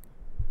think.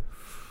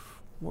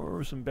 What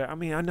were some bad? I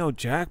mean, I know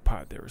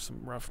Jackpot. There were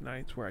some rough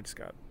nights where I just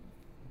got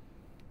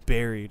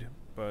buried,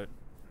 but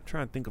I'm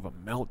trying to think of a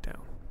meltdown.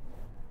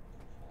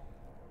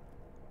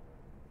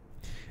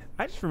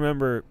 I just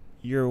remember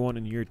year 1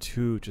 and year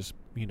 2, just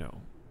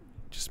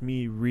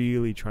me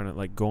really trying to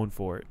like going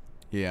for it.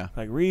 Yeah.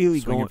 Like really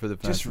Swinging going for the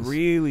fences. just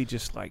really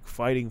just like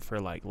fighting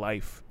for like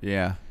life.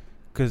 Yeah.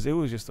 Because it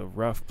was just a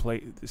rough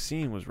place. The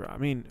scene was rough. I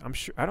mean, I'm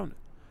sure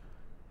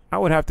I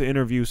would have to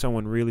interview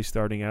someone really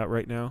starting out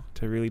right now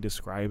to really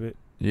describe it.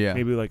 Yeah.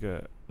 Maybe like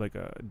a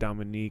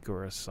Dominique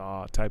or a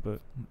Saw type of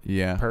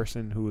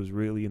person who was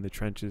really in the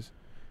trenches,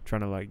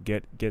 trying to like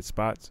get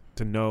spots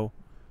to know.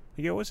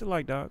 Yo, what's it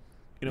like, dog?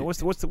 You know,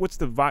 what's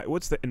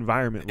the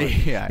environment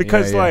like?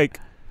 Because like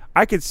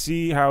I could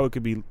see how it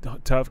could be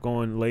tough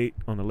going late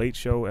on the late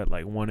show at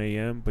like 1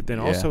 a.m. But then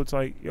also it's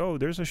like, yo,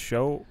 there's a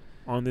show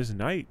on this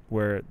night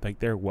where like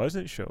there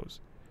wasn't shows.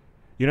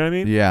 You know what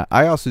I mean? Yeah,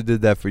 I also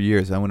did that for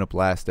years. I went up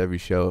last every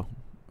show.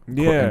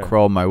 And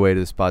crawled my way to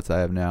the spots I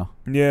have now.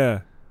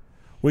 Yeah,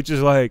 which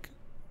is like,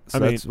 so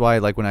that's why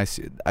like when I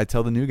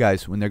tell the new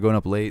guys when they're going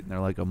up late and they're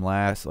like I'm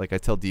last. Like I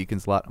tell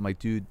Deacons a lot. I'm like,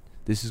 dude,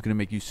 this is gonna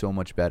make you so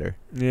much better.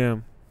 Yeah.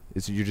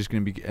 You're just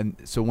gonna be, and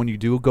so when you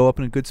do go up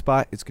in a good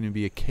spot, it's gonna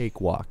be a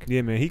cakewalk.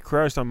 Yeah, man, he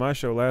crushed on my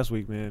show last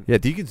week, man. Yeah,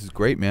 Deacons is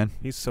great, man.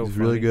 He's funny.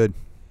 Really good.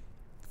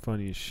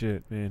 Funny as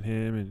shit, man.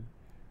 Him and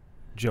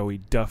Joey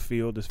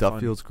Duffield is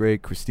Duffield's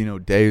great. Christina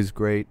O'Day is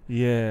great.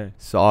 Yeah.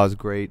 Saw is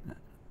great.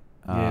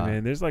 Yeah,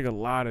 man. There's like a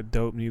lot of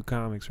dope new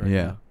comics right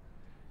now.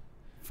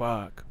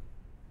 Fuck.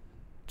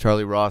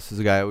 Charlie Ross is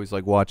a guy I always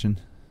like watching.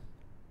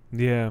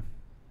 Yeah.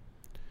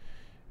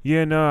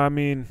 Yeah, no, I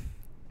mean,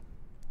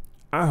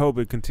 I hope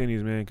it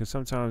continues, man, because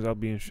sometimes I'll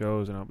be in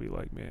shows and I'll be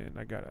like, man,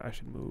 I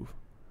should move.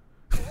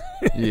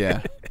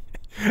 Yeah.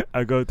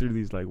 I go through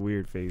these like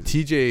weird phases.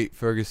 TJ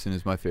Ferguson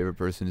is my favorite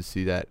person to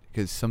see that,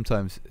 because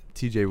sometimes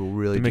TJ will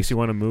really it makes you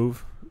want to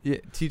move. Yeah,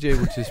 TJ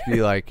will just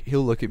be like,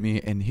 he'll look at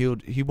me and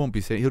he won't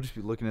be saying, he'll just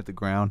be looking at the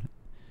ground,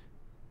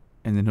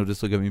 and then he'll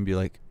just look at me and be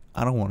like,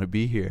 I don't want to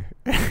be here.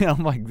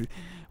 I'm like,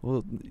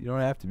 well, you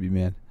don't have to be,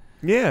 man.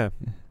 Yeah.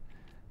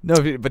 No,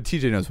 but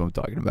TJ knows what I'm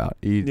talking about.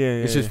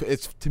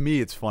 It's to me,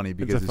 it's funny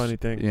because it's a funny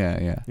thing.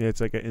 Yeah. Yeah, it's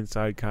like an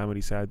inside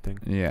comedy side thing.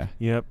 Yeah.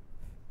 Yep.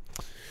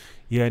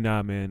 Yeah,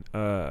 nah, man.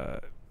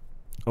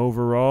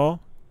 Overall,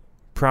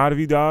 proud of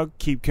you, dog.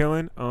 Keep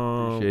killing.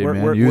 Appreciate it,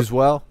 man. You as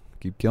well.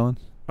 Keep killing.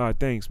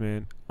 Thanks,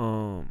 man.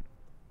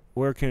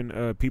 Where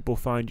can people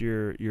find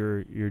your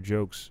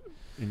jokes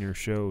in your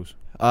shows?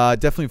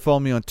 Definitely follow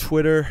me on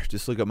Twitter.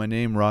 Just look up my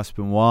name, Ross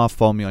Benoit.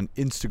 Follow me on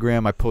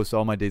Instagram. I post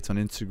all my dates on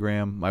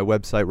Instagram. My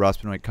website,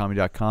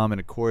 rossbenoitcomedy.com.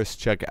 And, of course,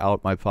 check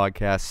out my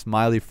podcast,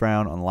 Smiley,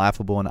 Frown, on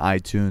Laughable and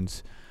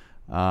iTunes.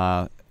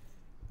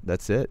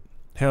 That's it.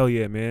 Hell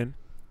yeah, man.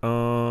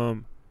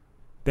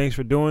 Thanks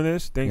for doing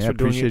this. Thanks for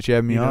doing it. Appreciate you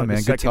having me on,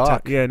 man. Good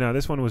talk. Yeah, no,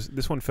 this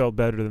one felt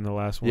better than the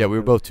last one. Yeah, we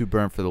were both too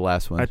burnt for the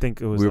last one. I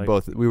think it was.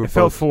 It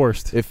felt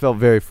forced. It felt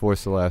very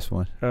forced, the last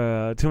one.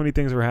 Too many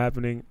things were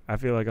happening. I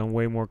feel like I'm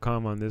way more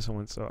calm on this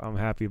one, so I'm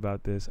happy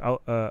about this.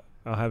 I'll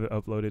have it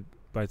uploaded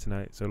by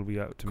tonight, so it'll be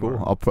out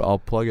tomorrow. Cool. I'll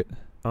plug it.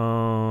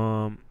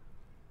 Yeah,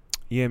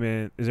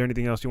 man. Is there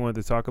anything else you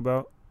wanted to talk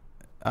about?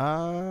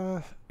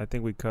 I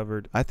think we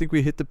covered. I think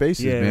we hit the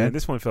bases, man. man.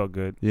 This one felt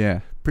good.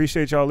 Yeah.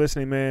 Appreciate y'all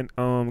listening, man.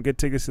 Get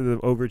tickets to the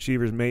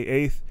Overachievers May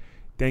 8th.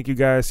 Thank you,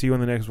 guys. See you on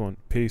the next one.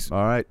 Peace.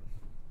 All right.